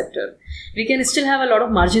top quark sector, we can still have a lot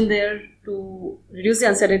of margin there to reduce the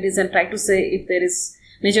uncertainties and try to say if there is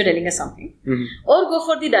major telling us something. Or go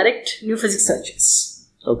for the direct new physics searches.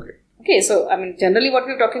 Okay, so generally what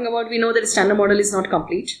we're talking about, we know that the standard model is not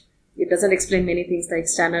complete. It doesn't explain many things like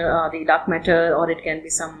the dark matter, or it can be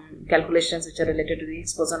some calculations which are related to the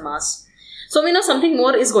Higgs boson mass. So we know something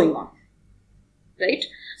more is going on, right?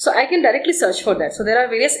 So I can directly search for that. So there are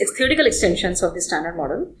various theoretical extensions of the standard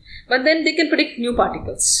model, but then they can predict new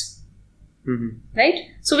particles, right?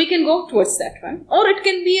 So we can go towards that one, or it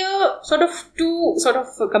can be a two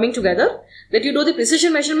coming together, that you do the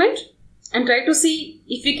precision measurement and try to see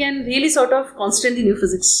if we can really constant the new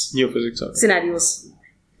physics scenarios.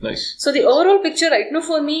 Nice. So the overall picture right now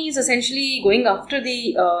for me is essentially going after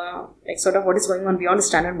the what is going on beyond the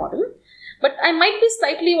standard model. But I might be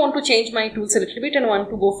slightly want to change my tools a little bit and want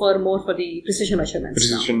to go for more for the precision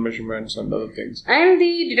measurements. Measurements and other things. And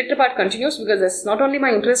the detector part continues, because that's not only my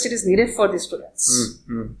interest, it is needed for the students.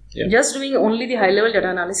 Just doing only the high level data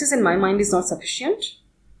analysis in my mind is not sufficient,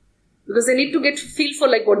 because they need to get feel for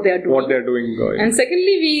what they are doing. And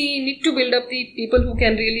secondly, we need to build up the people who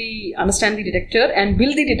can really understand the detector and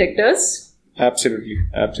build the detectors. Absolutely.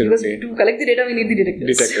 Because to collect the data, we need the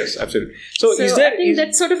detectors. Absolutely. So I think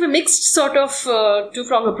that's sort of a mixed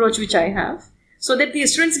two-prong approach which I have, so that the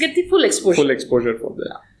students get the full exposure. Full exposure for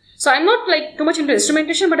that. So I'm not too much into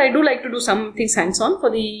instrumentation, but I do like to do some things hands-on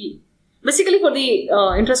for the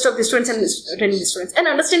interest of the students and training the students and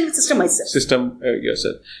understanding the system myself.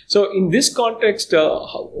 Yourself. So in this context,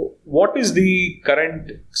 what is the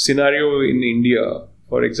current scenario in India?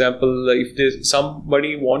 For example, if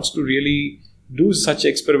somebody wants to really do such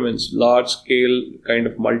experiments, large-scale kind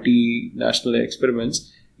of multinational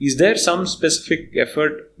experiments, is there some specific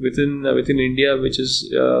effort within India which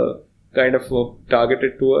is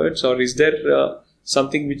targeted towards, or is there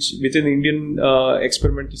something which within Indian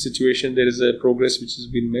experimental situation there is a progress which has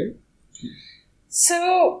been made?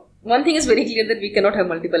 So one thing is very clear that we cannot have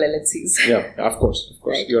multiple LHCs. Yeah, of course,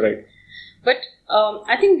 Right. you're right. But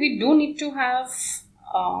I think we do need to have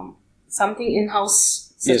something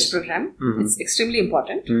in-house such program. It's extremely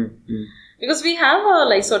important because we have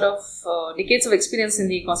decades of experience in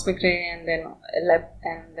the cosmic ray and then LEP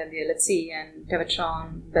and then the LHC and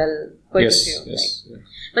Tevatron, Bell, quite a few. Yes.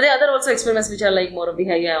 But there are other also experiments which are like more of the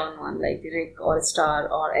high ion one, like the RIC or STAR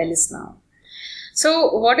or ALICE now.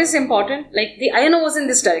 So what is important, like the INO was in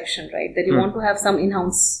this direction, right? That you want to have some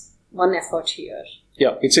in-house one effort here.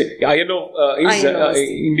 Yeah, it's INO is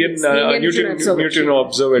Indian Neutrino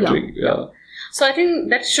Observatory. Yeah. So I think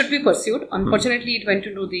that should be pursued. Unfortunately, it went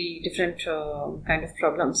into the different kind of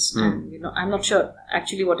problems. And, I'm not sure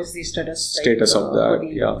actually what is the status of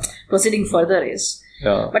that. Proceeding further is.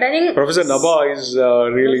 Yeah. But I think Professor Nabha is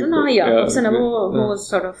really Professor Nabha who was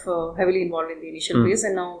sort of heavily involved in the initial phase,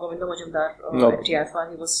 and now Govinda Majumdar at TIFA,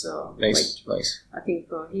 he was nice. I think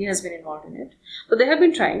he has been involved in it. But they have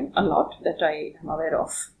been trying a lot that I am aware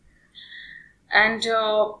of. And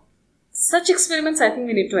such experiments I think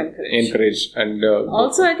we need to encourage. And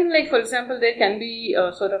also I think, like, for example, there can be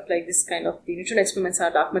sort of like this kind of the neutron experiments are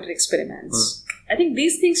dark matter experiments. I think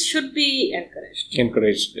these things should be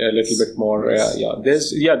encouraged a little bit more.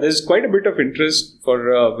 There's quite a bit of interest for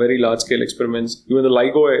very large scale experiments. Even the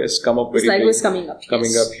LIGO has come up very LIGO is coming up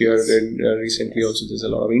here. And recently also there's a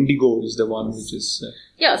lot of Indigo is the one which is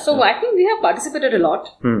so I think we have participated a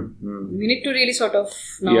lot. We need to really sort of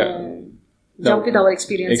now jump with our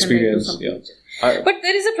experience and do something. But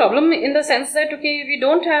there is a problem in the sense that, we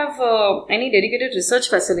don't have any dedicated research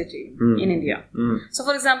facility in India. So,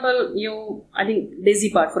 for example, I think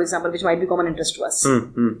DAISY part, for example, which might be common interest to us.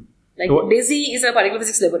 Like DAISY is a particle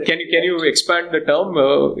physics laboratory. Can you expand the term?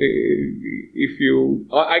 If you,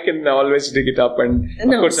 I can always dig it up and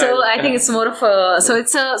I think it's more of a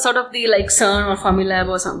it's a sort of the like CERN or Fermilab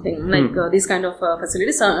or something like these kind of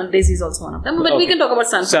facilities. DAISY is also one of them, but we can talk about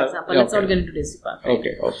CERN for example. Let's not get into DAISY part. Right?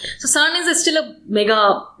 Okay. So CERN is still a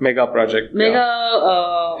mega project,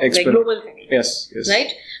 like global thing. Yes.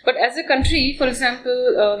 Right. But as a country, for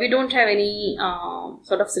example, we don't have any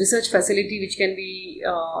sort of research facility which can be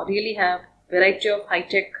really have variety of high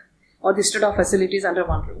tech or the state of facilities under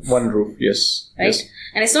one roof. One roof, yes. Right? Yes.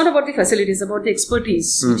 And it's not about the facilities, it's about the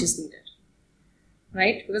expertise which is needed.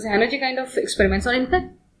 Right? Because the energy kind of experiments, or in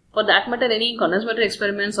fact, for that matter, any condensed matter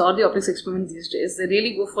experiments or the optics experiments these days, they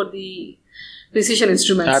really go for the precision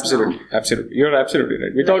instruments. Absolutely. You're absolutely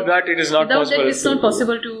right. Without that, it is not possible. Without that, it's not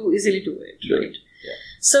possible to easily do it. Sure. Right? Yeah.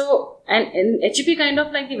 So, and in HEP kind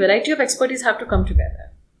of like the variety of expertise have to come together.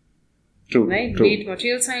 True. Right? True. Be it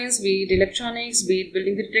material science, be it electronics, be it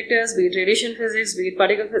building the detectors, be it radiation physics, be it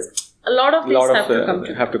particle physics. A lot of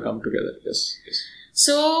things have to come together. Yes.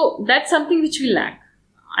 So, that's something which we lack.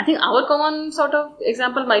 I think our common sort of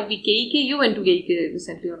example might be KEK. You went to KEK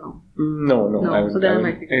recently or no? No. So then I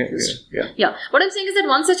might be confused. Yeah. What I'm saying is that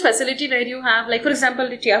one such facility where you have, like, for example,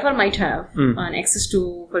 the TFR might have an access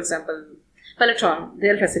to, for example, Peloton,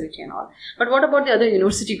 their facility and all. But what about the other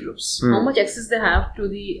university groups? How much access they have to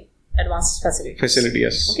the advanced facility,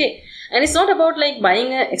 yes. Okay. And it's not about like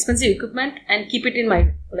buying expensive equipment and keep it in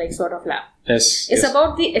my like sort of lab. Yes. It's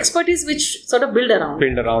about the expertise which sort of build around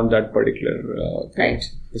that particular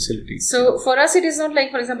facility. So for us, it is not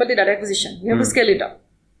like, for example, the data acquisition. We have to scale it up.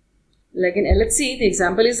 Like in LHC, the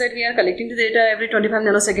example is that we are collecting the data every 25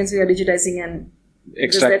 nanoseconds. We are digitizing and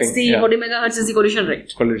extracting. That's the 40 megahertz is the collision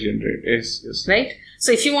rate. Yes. Right?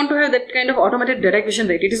 So if you want to have that kind of automated data acquisition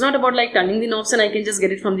rate, it is not about like turning the knobs and I can just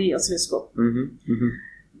get it from the oscilloscope.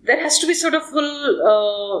 There has to be sort of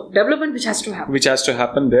full development which has to happen.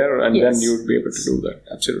 There, and then you would be able to do that.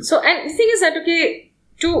 Absolutely. So, and the thing is that,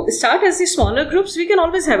 to start as the smaller groups, we can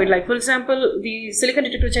always have it. Like, for example, the silicon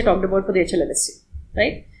detector which I talked about for the HLLSC,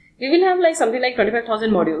 right? We will have like something like 25,000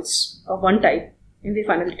 modules of one type in the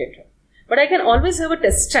final detector. But I can always have a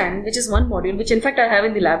test stand, which is one module, which in fact I have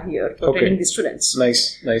in the lab here for training the students.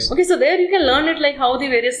 Nice. Okay, so there you can learn it, like how the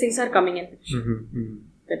various things are coming in.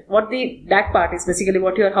 That what the DAC part is, basically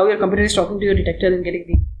how your computer is talking to your detector and getting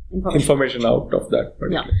the information out of that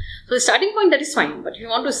particular. Yeah. So the starting point, that is fine. But if you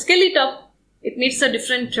want to scale it up, it needs a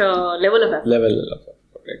different level of effort.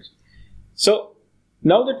 Correct. So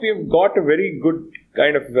now that we have got a very good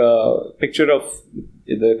kind of picture of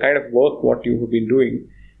the kind of work what you have been doing,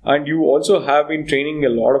 and you also have been training a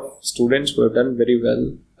lot of students who have done very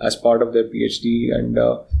well as part of their PhD and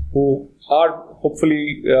who are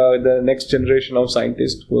hopefully the next generation of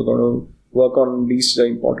scientists who are going to work on these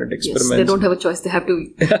important experiments. Yes, they don't have a choice; they have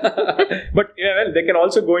to. But they can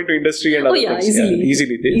also go into industry and other things.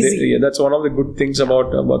 Easily. That's one of the good things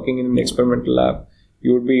about working in an experimental lab.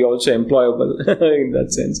 you would be also employable in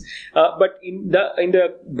that sense. But in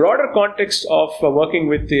the broader context of working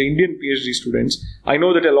with the Indian PhD students, I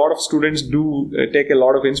know that a lot of students do take a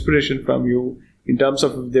lot of inspiration from you in terms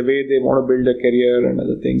of the way they want to build a career and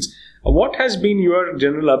other things. What has been your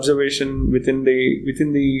general observation within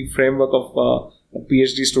the framework of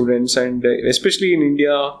PhD students, and especially in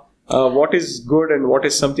India? What is good and what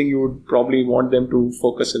is something you would probably want them to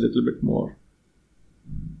focus a little bit more?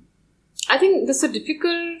 I think this is a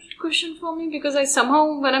difficult question for me because I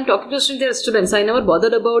somehow, when I'm talking to students, I never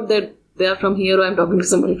bothered about that they are from here or I'm talking to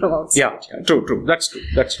somebody from outside. Yeah, true. That's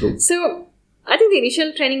true. So, I think the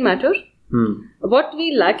initial training matter. What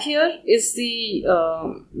we lack here is the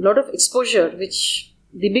lot of exposure which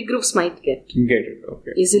the big groups might get.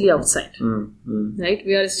 Okay. Easily outside. Right?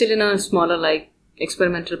 We are still in a smaller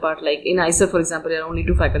experimental part. Like in ISA, for example, there are only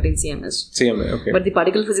 2 faculty in CMS. Okay. But the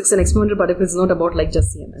particle physics and experimental particles is not about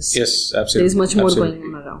just CMS. Yes, absolutely. There is much more going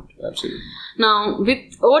on around. Absolutely. Now,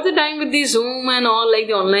 over the time with the Zoom and all,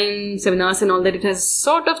 the online seminars and all that, it has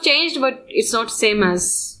sort of changed, but it's not same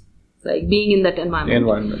as being in that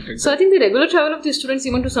environment. Exactly. So I think the regular travel of the students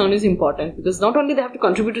even to CERN is important because not only they have to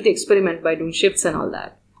contribute to the experiment by doing shifts and all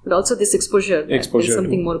that, but also this exposure there's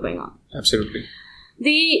something more going on. Absolutely.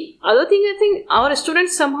 The other thing, I think our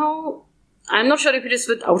students somehow, I'm not sure if it is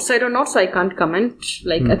with outside or not, so I can't comment.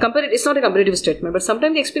 It's not a comparative statement, but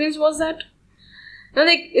sometimes the experience was that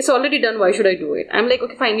it's already done, why should I do it? I'm like,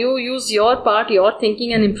 okay, fine, you use your part, your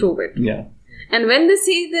thinking and improve it. Yeah. And when they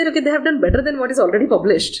see that they have done better than what is already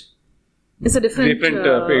published, it's a different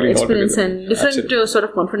experience and different sort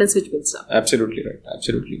of confidence which builds up. Absolutely right.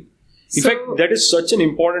 Absolutely. In fact, that is such an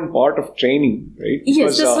important part of training, right?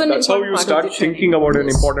 Because that's how you start thinking about an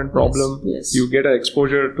important problem. Yes. You get an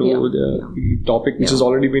exposure to the topic which has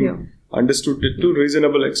already been understood to a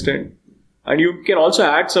reasonable extent. And you can also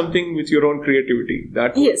add something with your own creativity.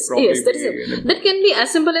 That can be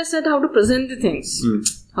as simple as how to present the things.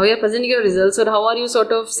 How you are presenting your results, or how are you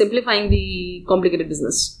sort of simplifying the complicated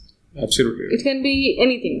business. Absolutely. It can be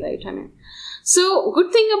anything, right? So,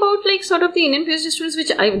 good thing about sort of the Indian PhD students,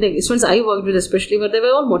 the students I worked with especially, were they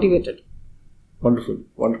were all motivated. Wonderful.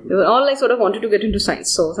 They were all sort of wanted to get into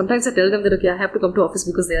science. So, sometimes I tell them that, okay, I have to come to office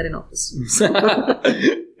because they are in office. Yeah.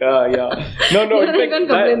 No. In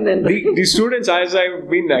fact, the students, as I've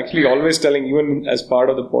been actually always telling, even as part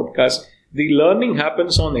of the podcast, the learning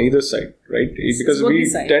happens on either side, right? Because we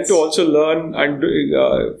tend to also learn and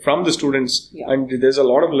from the students, and there's a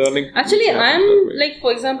lot of learning. Actually, I'm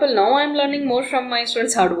for example, now I'm learning more from my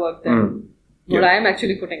students' hard work than what I am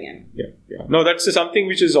actually putting in. Yeah. No, that's something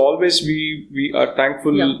which is always we are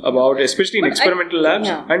thankful about, especially in experimental labs,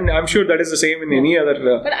 and I'm sure that is the same in any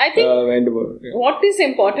other but I think endeavor. What is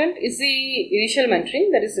important is the initial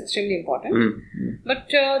mentoring. That is extremely important. But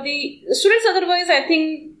the students, otherwise, I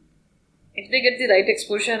think, if they get the right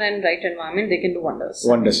exposure and right environment, they can do wonders.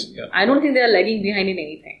 I don't think they are lagging behind in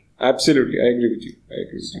anything. Absolutely, I agree with you.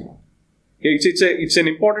 It's an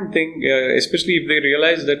important thing, especially if they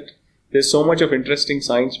realize that there's so much of interesting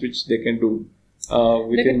science which they can do.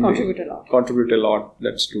 They can contribute a lot.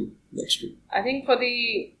 That's true. I think for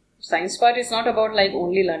the science part, it's not about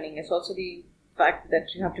only learning. It's also the fact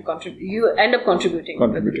that you have to contribute. You end up contributing.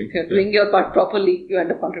 If you're doing your part properly, you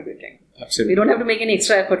end up contributing. Absolutely. You don't have to make any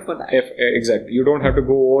extra effort for that. Exactly. You don't have to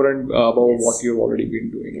go over and above what you've already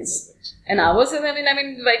been doing. Yes. And ours is,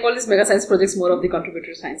 I call this mega science projects more of the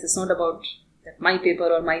contributory science. It's not about my paper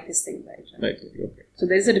or my this thing, right? Okay. So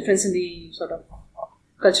there is a difference in the sort of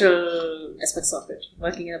cultural aspects of it.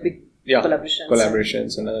 Working in a big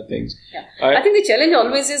collaborations and other things. Yeah. I think the challenge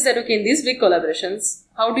always is that, in these big collaborations,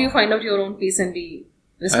 how do you find out your own piece and be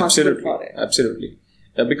responsible for it? Absolutely.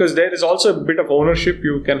 Because there is also a bit of ownership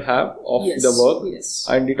you can have of the work,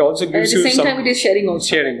 and it also gives you some... At the same time, it is sharing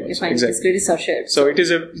also. Exactly. Credits are shared. So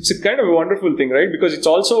it's a kind of a wonderful thing, right? Because it's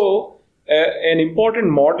also an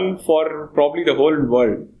important model for probably the whole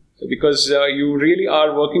world, because you really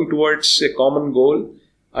are working towards a common goal,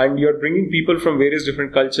 and you're bringing people from various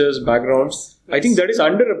different cultures, backgrounds. I think that is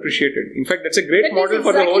underappreciated. In fact, that's a great model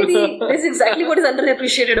for the whole... That's exactly what is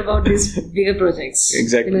underappreciated about these bigger projects.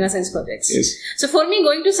 Exactly. The mega science projects. Yes. So for me,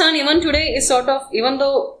 going to CERN even today is sort of, even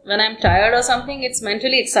though when I'm tired or something, it's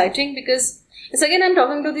mentally exciting because it's again, I'm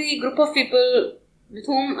talking to the group of people with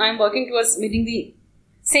whom I'm working towards meeting the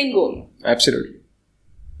same goal. Absolutely.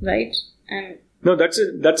 Right? And no, that's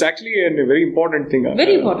actually a very important thing.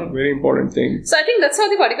 Very important. Very important thing. So I think that's how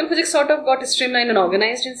the particle physics sort of got streamlined and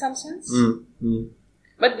organized in some sense.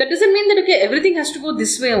 But that doesn't mean that everything has to go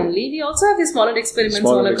this way only. We also have these smaller experiments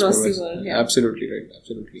all across the world. Yeah. Absolutely right.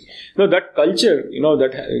 Absolutely. No, that culture,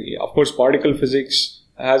 that of course particle physics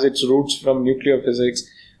has its roots from nuclear physics,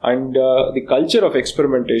 and the culture of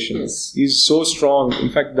experimentation is so strong. In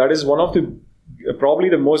fact, that is one of the probably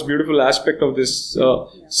the most beautiful aspect of this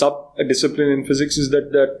sub-discipline in physics is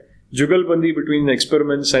that jugalbandi between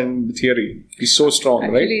experiments and theory is so strong,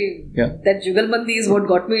 actually, right? That jugalbandi is what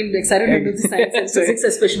got me excited to do the science and physics,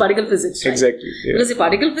 especially particle physics. Right? Exactly. Yeah. Because the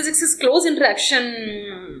particle physics is close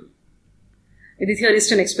interaction with the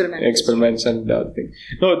theorist and experiments and things.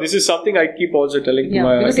 No, this is something I keep also telling to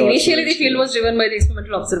my... because initially the field was driven by the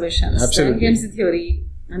experimental observations. Absolutely. Then came the theory.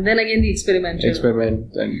 And then again the experimental.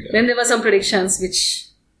 And then there were some predictions which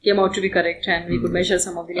came out to be correct, and we could measure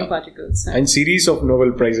some of the new particles. And series of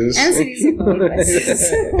Nobel Prizes.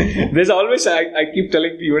 There's always, I keep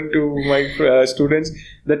telling even to my students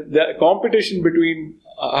that the competition between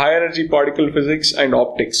high energy particle physics and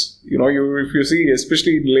optics. If you see,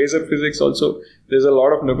 especially in laser physics also, there's a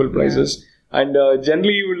lot of Nobel Prizes. Yeah. And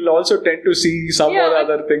generally you will also tend to see some or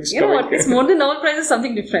other things coming. What? It's more than Nobel Prizes,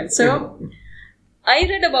 something different. So... I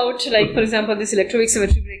read about, for example, this electroweak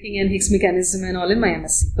symmetry breaking and Higgs mechanism and all in my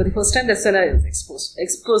MSc. For the first time, that's when I was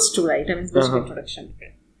exposed to, right? I mean, basic introduction.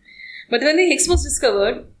 But when the Higgs was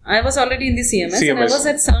discovered, I was already in the CMS. And I was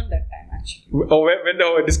at CERN that time, actually. Oh, when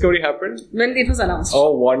the discovery happened? When it was announced.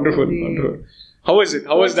 Oh, wonderful, wonderful. How was it?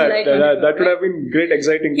 How was that? That would have been great,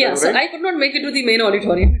 exciting. Yeah, so I could not make it to the main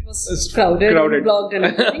auditorium. It was crowded. And blocked and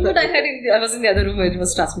everything. But I was in the other room where it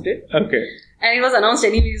was transmitted. Okay. And it was announced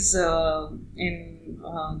anyways in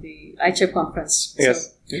the iChip conference.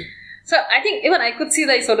 Yes. So I think even I could see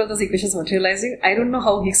those equations materializing. I don't know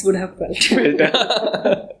how Higgs would have felt. True.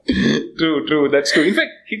 That's true. In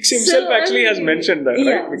fact, Higgs himself has mentioned that,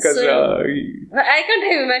 right? Because I can't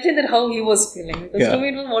have imagined that how he was feeling. Because to me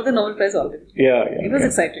it was more than Nobel Prize already. It was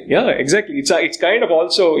exciting. Yeah, exactly. It's kind of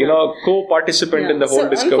also co-participant in the whole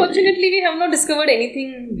discovery. Unfortunately, we have not discovered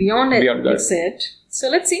anything beyond Higgs yet. So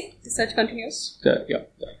let's see. Research continues. Yeah.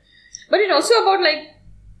 But it's also about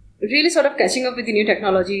really sort of catching up with the new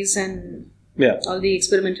technologies and all the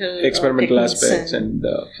experimental aspects and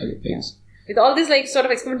other things. With all these sort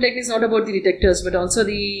of experimental techniques, not about the detectors, but also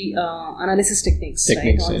the analysis techniques,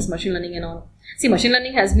 right? All this machine learning and all. See, machine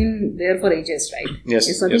learning has been there for ages, right? Yes.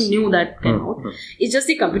 It's nothing new that came out. It's just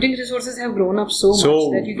the computing resources have grown up so much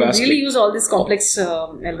that you can really use all these complex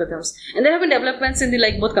algorithms. And there have been developments in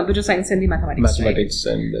the both computer science and the mathematics right?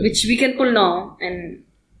 and which we can pull now and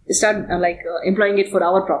start employing it for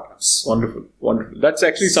our problems. Wonderful. That's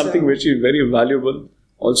actually something which is very valuable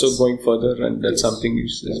also going further, and that's something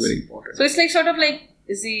which is very important. So it's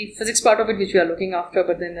is the physics part of it which we are looking after,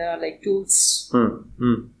 but then there are tools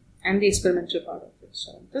and the experimental part of it.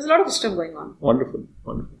 So there's a lot of stuff going on. Wonderful.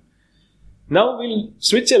 Now we'll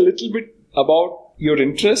switch a little bit about your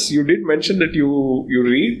interests. You did mention that you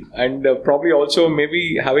read, and probably also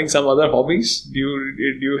maybe having some other hobbies. Do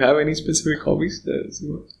you have any specific hobbies?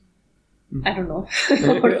 I don't know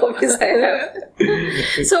what hobbies I have.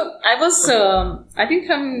 So I was, I think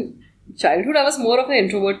from childhood I was more of an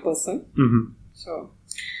introvert person. So,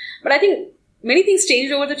 but I think many things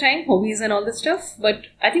changed over the time, hobbies and all this stuff. But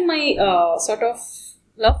I think my sort of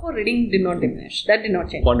love for reading did not diminish. That did not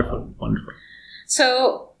change. Wonderful.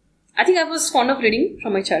 So I think I was fond of reading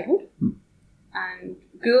from my childhood and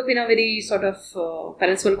grew up in a very sort of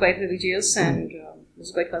parents were quite religious and it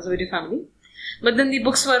was quite conservative family. But then the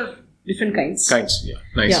books were different kinds. Nice.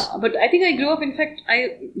 Yeah, but I think I grew up, in fact,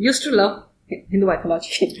 I used to love Hindu mythology.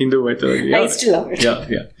 Yeah. I still love it. Yeah.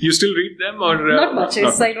 You still read them or? Not much.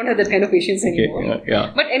 I don't have that kind of patience anymore. Okay,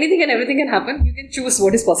 yeah. But anything and everything can happen. You can choose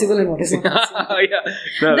what is possible and what is not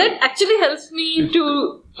possible. That actually helps me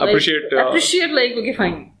to appreciate okay,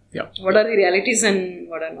 fine. Yeah. What are the realities and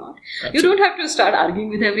what are not? Absolutely. You don't have to start arguing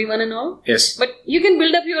with everyone and all. Yes. But you can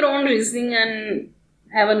build up your own reasoning and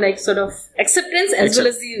have a sort of acceptance as well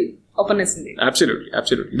as the openness in it. Absolutely.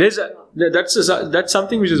 That's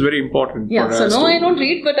something which is very important. Yeah. So no, I don't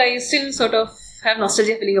read, but I still sort of have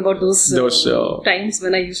nostalgia feeling about those times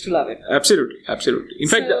when I used to love it. Absolutely. In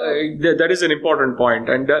fact, that is an important point,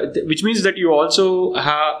 and which means that you also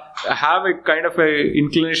have a kind of a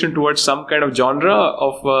inclination towards some kind of genre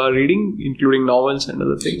of reading, including novels and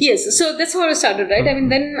other things. Yes. So that's how I started, right? I mean,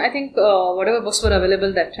 then I think whatever books were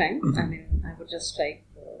available that time, I mean, I would just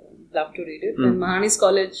love to read it. In Mahani's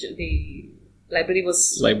college, the library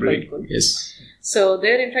was quite good. Yes. So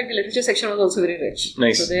there, in fact, the literature section was also very rich.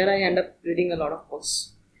 Nice. So there I end up reading a lot of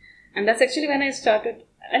books. And that's actually when I started.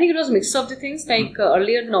 I think it was a mix of the things.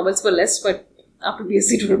 Earlier novels were less, but after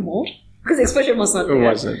BSc it were more. Because exposure was not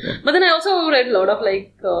there. But then I also read a lot of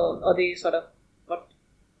the sort of what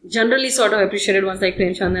generally sort of appreciated ones like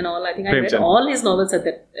Premchand and all. I think I read all his novels at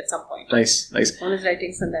some point. Nice. All his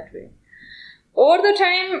writings in that way. Over the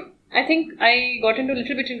time, I think I got into a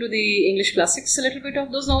little bit into the English classics, a little bit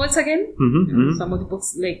of those novels again. Some of the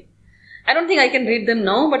books, like, I don't think I can read them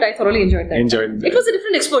now, but I thoroughly enjoyed that. It was a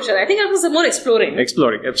different exposure. I think I was more exploring.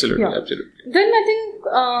 Absolutely. Then I think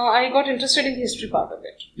I got interested in the history part of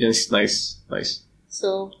it. Yes, nice.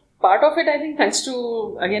 So part of it, I think, thanks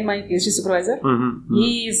to, again, my PhD supervisor.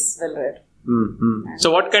 He is well read.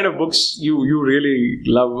 So what kind of books you really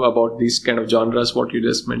love about these kind of genres, what you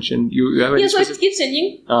just mentioned? You have any so it keeps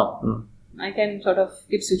changing. I can sort of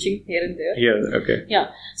keep switching here and there. Okay. Yeah.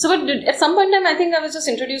 So, but at some point in time, I think I was just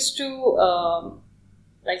introduced to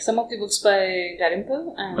like some of the books by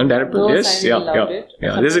Dalrymple. And Dalrymple, yes. Loved it.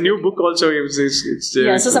 There's a new book also.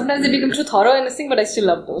 So sometimes they become too thorough and this thing, but I still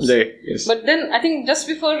love those. Yes. But then I think just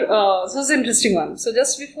before, this was an interesting one. So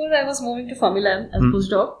just before I was moving to Fermilab as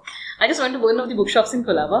postdoc, I just went to one of the bookshops in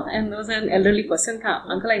Colaba, and there was an elderly person.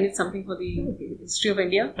 Uncle, I need something for the history of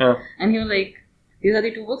India. And he was like, these are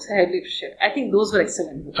the two books I highly appreciate. I think those were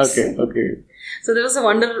excellent books. Okay. So there was a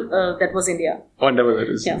wonder that was India. Wonderful that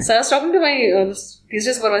is. Yeah. So I was talking to my PhD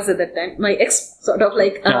supervisor at that time. My ex, sort of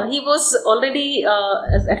like, he was already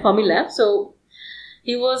at Fermilab. So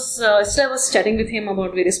he was, still I was chatting with him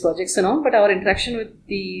about various projects and all, but our interaction with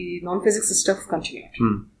the non-physics stuff continued.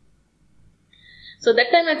 So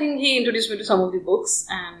that time I think he introduced me to some of the books,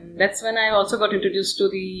 and that's when I also got introduced to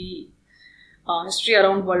the history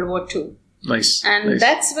around World War II. Nice. And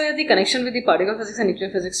that's where the connection with the particle physics and nuclear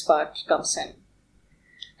physics part comes in.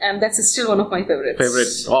 And that's still one of my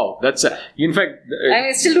favorites. Wow, that's in fact.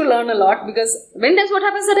 I still do learn a lot, because many times what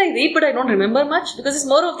happens that I read but I don't remember much, because it's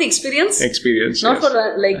more of the experience. Not for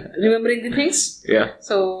remembering the things. Yeah.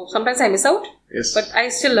 So sometimes I miss out. Yes. But I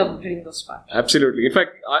still love reading those parts. Absolutely. In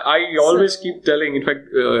fact, I always keep telling. In fact,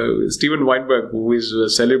 Steven Weinberg, who is a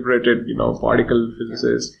celebrated, particle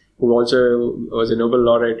physicist, who also was a Nobel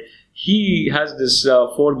laureate, he has this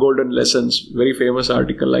 4 golden lessons, very famous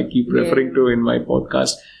article I keep referring to in my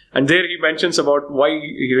podcast. And there he mentions about why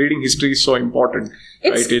reading history is so important.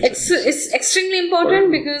 It's extremely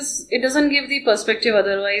important because it doesn't give the perspective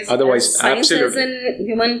otherwise. Science as in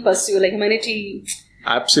human pursuit, like humanity.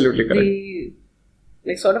 Absolutely correct.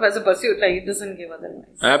 Sort of as a pursuit, it doesn't give otherwise.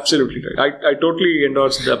 Absolutely right. I totally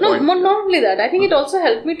endorse the point. Not only that, I think it also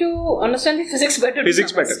helped me to understand the physics better.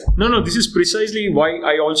 No, this is precisely why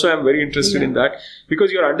I also am very interested in that,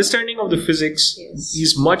 because your understanding of the physics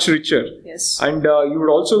is much richer. Yes. And you would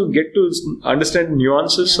also get to understand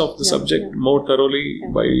nuances of the subject more thoroughly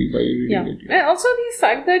by reading it. And also the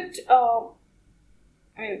fact that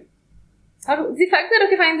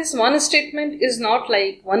this one statement is not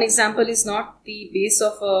one example is not the base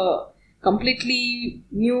of a completely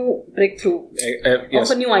new breakthrough of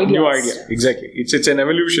a new idea. New idea, exactly. It's an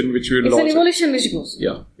evolution which will. It's an evolution which goes.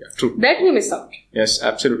 Yeah, true. That we miss out. Yes,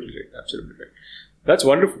 absolutely right. That's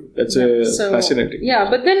wonderful. That's fascinating. Yeah,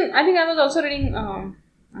 but then I think I was also reading.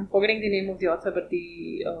 I'm forgetting the name of the author, but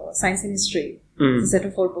the Science in History. It's a set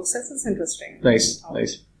of 4 books. That's interesting. Nice.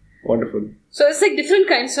 Wonderful. So it's different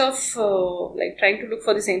kinds of trying to look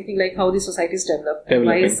for the same thing, like how the societies develop.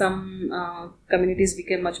 Why some communities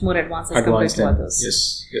became much more advanced as compared to others.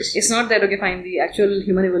 Yes. It's not that the actual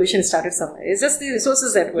human evolution started somewhere. It's just the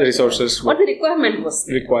resources that were. What the requirement was.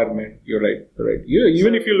 You're right.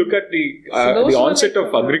 Even if you look at the onset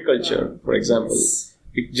of agriculture, for example,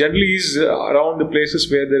 it generally is around the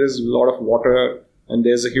places where there is a lot of water. And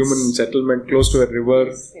there's a human settlement close to a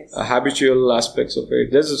river, habitual aspects of it.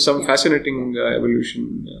 There's some fascinating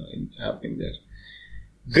evolution happening there.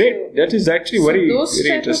 Great. That is actually very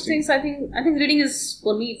interesting. Those type of things, I think reading is,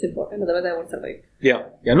 for me, it's important. Otherwise, I won't survive. Yeah.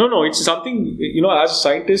 No. It's something, as a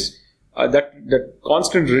scientist, that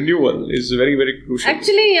constant renewal is very, very crucial.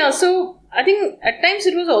 Actually, So I think at times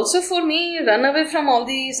it was also for me run away from all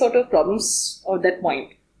the sort of problems of that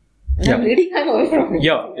point. I'm reading, I'm away from it.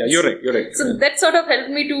 Yeah, you're right. So that sort of helped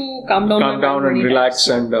me to calm down and relax,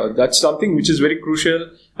 and that's something which is very crucial.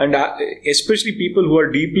 And especially people who are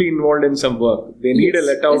deeply involved in some work, they need a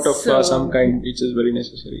let out of some kind, which is very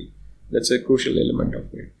necessary. That's a crucial element of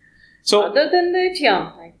it. So, other than that,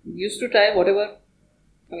 I used to try whatever.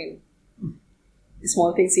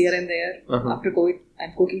 Small things here and there. After COVID,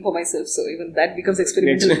 I'm cooking for myself, so even that becomes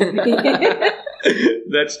experimental for me.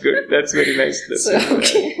 That's good. That's very nice.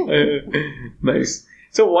 Okay. Nice.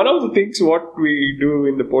 So one of the things what we do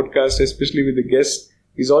in the podcast, especially with the guests,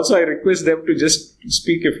 is also I request them to just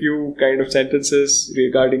speak a few kind of sentences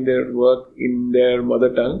regarding their work in their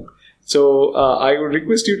mother tongue. So I would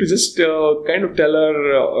request you to just kind of tell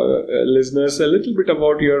our listeners a little bit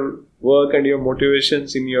about your work and your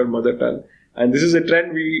motivations in your mother tongue. And this is a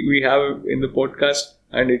trend we have in the podcast,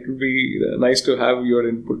 and it would be nice to have your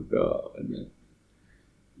input.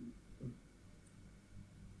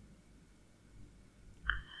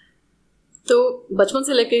 तो बचपन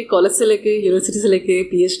से लेके college से लेके university से लेके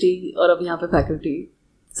PhD और अब यहाँ पे फैकल्टी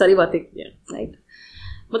सारी बातें की है, राइट.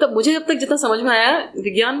 मतलब मुझे अब तक जितना समझ में आया,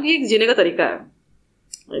 विज्ञान भी एक जीने का तरीका है.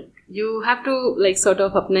 You have to like sort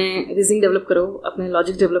of अपने रीजनिंग डेवलप करो, अपने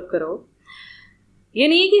लॉजिक डेवलप करो. ये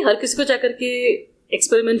नहीं है कि हर किसी को जाकर के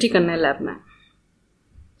एक्सपेरिमेंट ही करना है लैब में.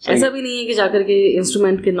 ऐसा भी नहीं है कि जाकर के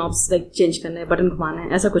इंस्ट्रूमेंट के नॉब्स लाइक चेंज करना है, बटन घुमाना है,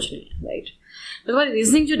 ऐसा कुछ नहीं है, राइट. तो हमारी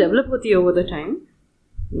रीजनिंग जो डेवलप होती है ओवर द टाइम,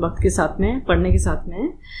 वक्त के साथ में, पढ़ने के साथ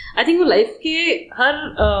में, आई थिंक वो लाइफ के हर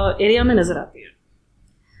एरिया में नजर आती है.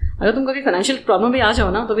 अगर तुम कभी फाइनेंशियल प्रॉब्लम भी आ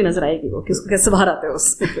जाओ ना, तो भी नजर आएगी वो किसको कैसे बाहर आते हो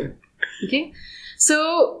उससे. ओके, सो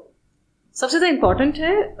सबसे ज़्यादा इम्पॉर्टेंट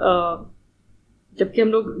है जबकि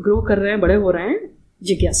हम लोग ग्रो कर रहे हैं, बड़े हो रहे हैं,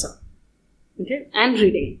 जिज्ञासा, ओके, एंड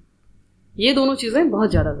रीडिंग. ये दोनों चीज़ें बहुत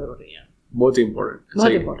ज़्यादा ज़रूरी है. बहुत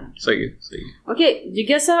इम्पोर्टेंट. सही है. ओके,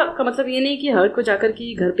 जिज्ञासा का मतलब ये नहीं कि हर को जाकर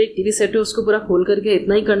कि घर पे एक टीवी सेट है उसको पूरा खोल करके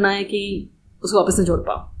इतना ही करना है कि उसको वापस में जोड़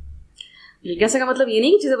पाओ. जिज्ञासा का मतलब ये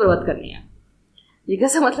नहीं कि चीज़ें बर्बाद करनी है.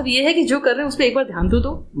 जिज्ञासा मतलब ये है कि जो कर रहे हैं उस पर एक बार ध्यान तो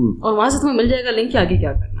दो और वहां से तुम्हें मिल जाएगा लिंक कि आगे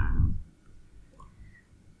क्या करना है.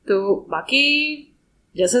 तो बाकी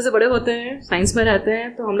जैसे जैसे बड़े होते हैं, साइंस में रहते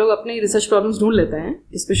हैं, तो हम लोग अपने रिसर्च प्रॉब्लम्स ढूंढ लेते हैं,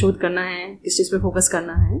 किस पे शोध करना है, किस चीज़ पे फोकस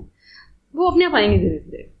करना है, वो अपने आप आएंगे धीरे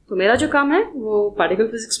धीरे. तो मेरा जो काम है वो पार्टिकल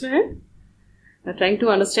फिजिक्स में है. ट्राइंग टू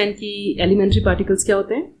अंडरस्टैंड कि एलिमेंट्री पार्टिकल्स क्या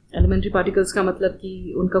होते हैं. एलिमेंट्री पार्टिकल्स का मतलब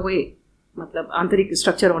कि उनका कोई मतलब आंतरिक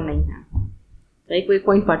स्ट्रक्चर और नहीं है, लाइक कोई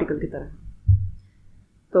पॉइंट पार्टिकल की तरह.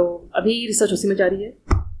 तो अभी रिसर्च उसी में जारी है.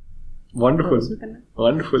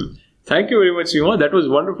 Wonderful. Thank you very much, Seema. That was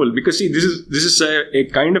wonderful. Because see, this is a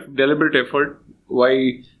kind of deliberate effort. Why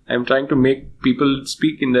I'm trying to make people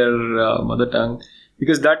speak in their mother tongue,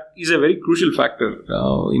 because that is a very crucial factor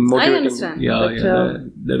in motivating. I understand.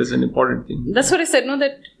 That is an important thing. That's what I said. No,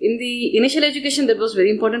 that in the initial education, that was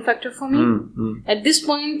very important factor for me. At this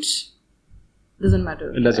point, doesn't matter.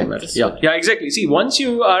 It doesn't matter. Yeah, exactly. See, once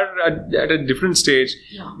you are at a different stage,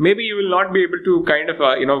 maybe you will not be able to kind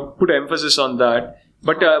of put emphasis on that.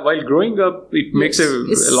 But while growing up, it makes a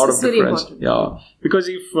lot of difference. Yeah, because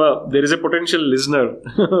if there is a potential listener,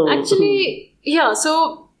 actually, yeah. So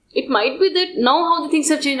it might be that now how the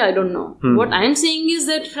things have changed, I don't know. What I am saying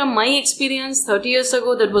is that from my experience, 30 years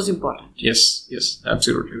ago, that was important. Yes,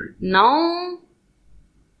 absolutely right. Now,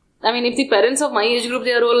 I mean, if the parents of my age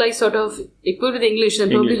group, they are all like sort of equal with English,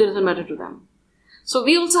 then probably it doesn't matter to them. So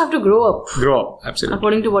we also have to grow up. Absolutely.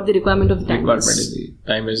 According to what the requirement of the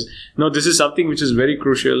time is. No, this is something which is very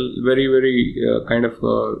crucial, very, very kind of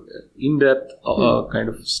in-depth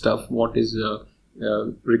kind of stuff. What is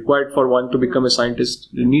required for one to become a scientist?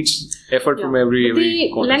 It needs effort from every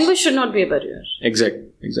the language should not be a barrier. Exactly.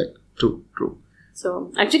 True.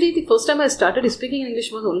 So actually, the first time I started speaking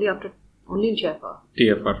English was only in TFR.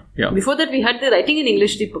 Yeah. Before that, we had the writing in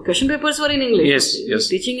English. The question papers were in English. Yes.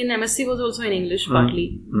 Teaching in MSc was also in English, partly,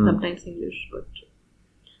 sometimes English. But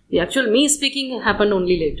the actual me speaking happened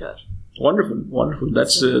only later. Wonderful.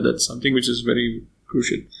 That's something which is very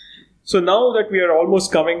crucial. So now that we are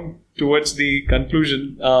almost coming towards the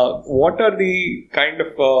conclusion, what are the kind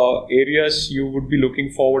of areas you would be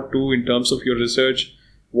looking forward to in terms of your research?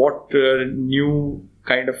 What new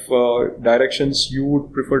kind of directions you would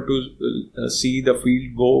prefer to see the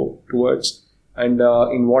field go towards, and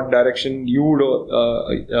in what direction you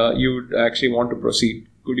would actually want to proceed?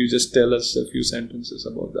 Could you just tell us a few sentences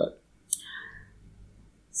about that?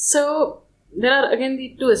 So there are again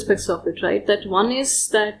the two aspects of it, right? That one is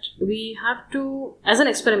that we have to, as an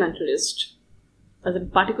experimentalist, as a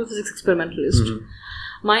particle physics experimentalist,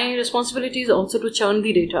 my responsibility is also to churn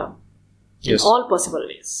the data. In all possible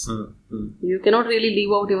ways. You cannot really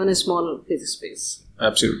leave out even a small physics space.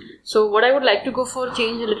 Absolutely. So what I would like to go for,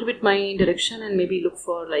 change a little bit my direction and maybe look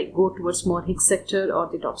for go towards more Higgs sector or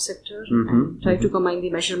the top sector and try to combine the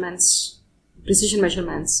measurements, precision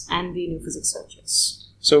measurements and the new physics searches.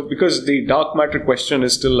 So because the dark matter question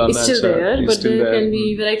is still unanswered. It's still there, but there can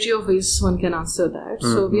be variety of ways one can answer that.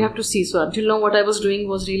 So we have to see. So until now what I was doing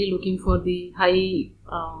was really looking for the high,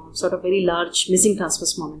 sort of very large missing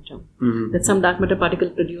transverse momentum that some dark matter particle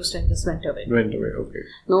produced and just went away. Okay.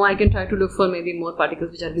 Now I can try to look for maybe more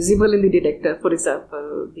particles which are visible in the detector. For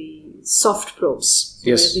example, the soft probes,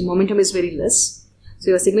 where the momentum is very less. So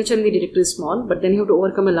your signature in the detector is small, but then you have to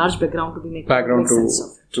overcome a large background to make sense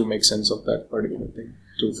of it. To make sense of that particular thing.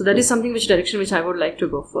 So that is something direction which I would like to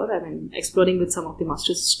go for. I mean, exploring with some of the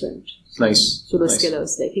master's students. Nice.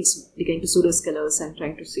 Pseudoscalars, like Higgs became to pseudoscalars and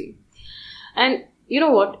trying to see. And you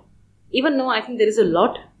know what? Even though I think there is a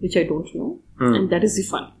lot which I don't know, and that is the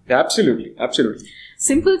fun. Absolutely.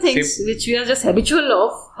 Simple things which we are just habitual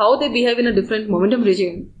of, how they behave in a different momentum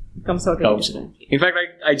regime. comes out differently. In fact,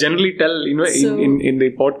 I generally tell, So- in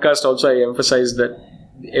the podcast also, I emphasize that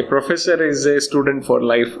a professor is a student for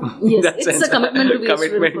life. Yes, That it's sense. a commitment to be a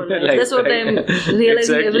student for life. That's what I'm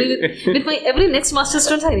realizing with my every next master's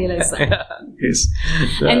student, I realize that. Yes.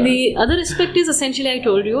 And the other aspect is essentially, I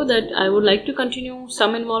told you that I would like to continue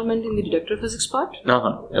some involvement in the deductive physics part.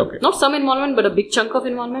 Okay. Not some involvement, but a big chunk of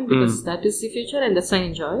involvement, because that is the future and that's I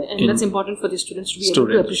enjoy. And that's important for the students to be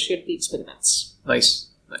able to appreciate the experiments. Nice.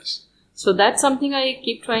 So that's something I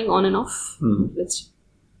keep trying on and off. Let's see.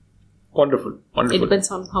 Wonderful. It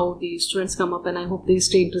depends on how the students come up, and I hope they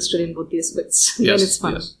stay interested in both the aspects. Yes, Then it's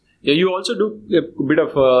fun. yes. Yeah, you also do a bit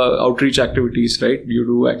of outreach activities, right? You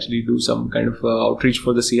do actually do some kind of outreach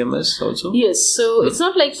for the CMS also? Yes, so it's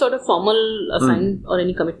not like sort of formal assigned or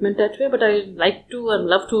any commitment that way, but I like to and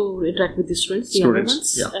love to interact with the students, the younger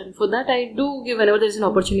ones. Yeah. And for that, I do give whenever there is an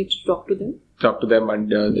opportunity to talk to them.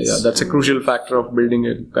 And that's a crucial factor of building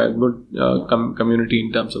a good community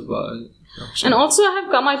in terms of... And also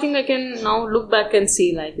I think I can now look back and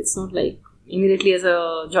see, like, it's not like immediately as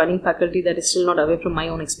a joining faculty that is still not away from my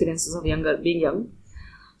own experiences of being young.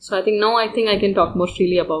 So I think I can talk more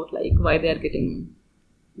freely about like why they are getting,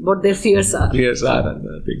 what their fears are.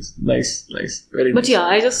 And things. Nice. Very But nice. yeah,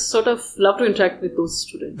 I just sort of love to interact with those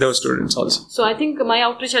students. Those students also. So I think my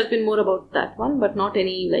outreach has been more about that one, but not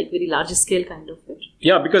any like very large scale kind of it.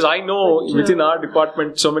 Yeah, because I know within our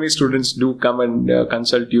department, so many students do come and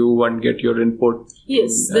consult you and get your input.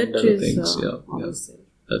 Yes, and that other is things. always there.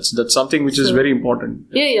 That's something which is very important.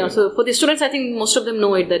 Yeah. So for the students, I think most of them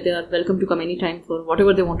know it, that they are welcome to come anytime for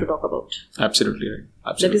whatever they want to talk about. Absolutely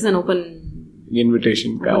right. That is an open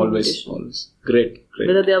invitation. Always. Great.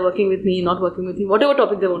 Whether they are working with me, not working with me, whatever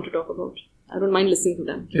topic they want to talk about, I don't mind listening to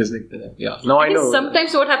them. Yeah. No, I know.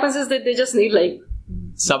 Sometimes what happens is that they just need like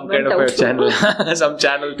some kind of a channel, some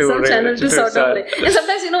channel to sort of like. And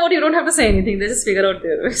sometimes you don't have to say anything; they just figure out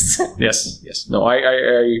their ways. Yes. No,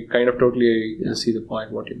 I kind of totally see the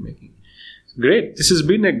point what you're making. Great. This has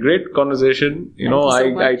been a great conversation.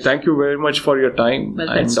 I thank you very much for your time, well,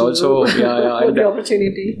 and also for the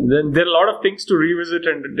opportunity. Then there are a lot of things to revisit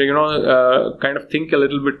and kind of think a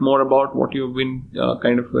little bit more about what you've been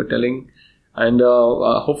kind of telling. And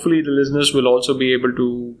hopefully the listeners will also be able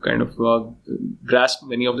to kind of grasp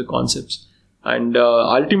many of the concepts. And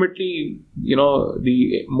ultimately,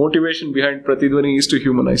 the motivation behind Pratidhwani is to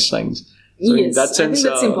humanize science. So yes, in that sense, I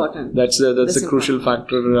think that's important. That's a crucial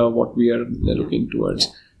factor what we are looking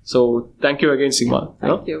towards. So thank you again, Seema.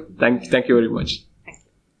 Thank you. Thank you very much.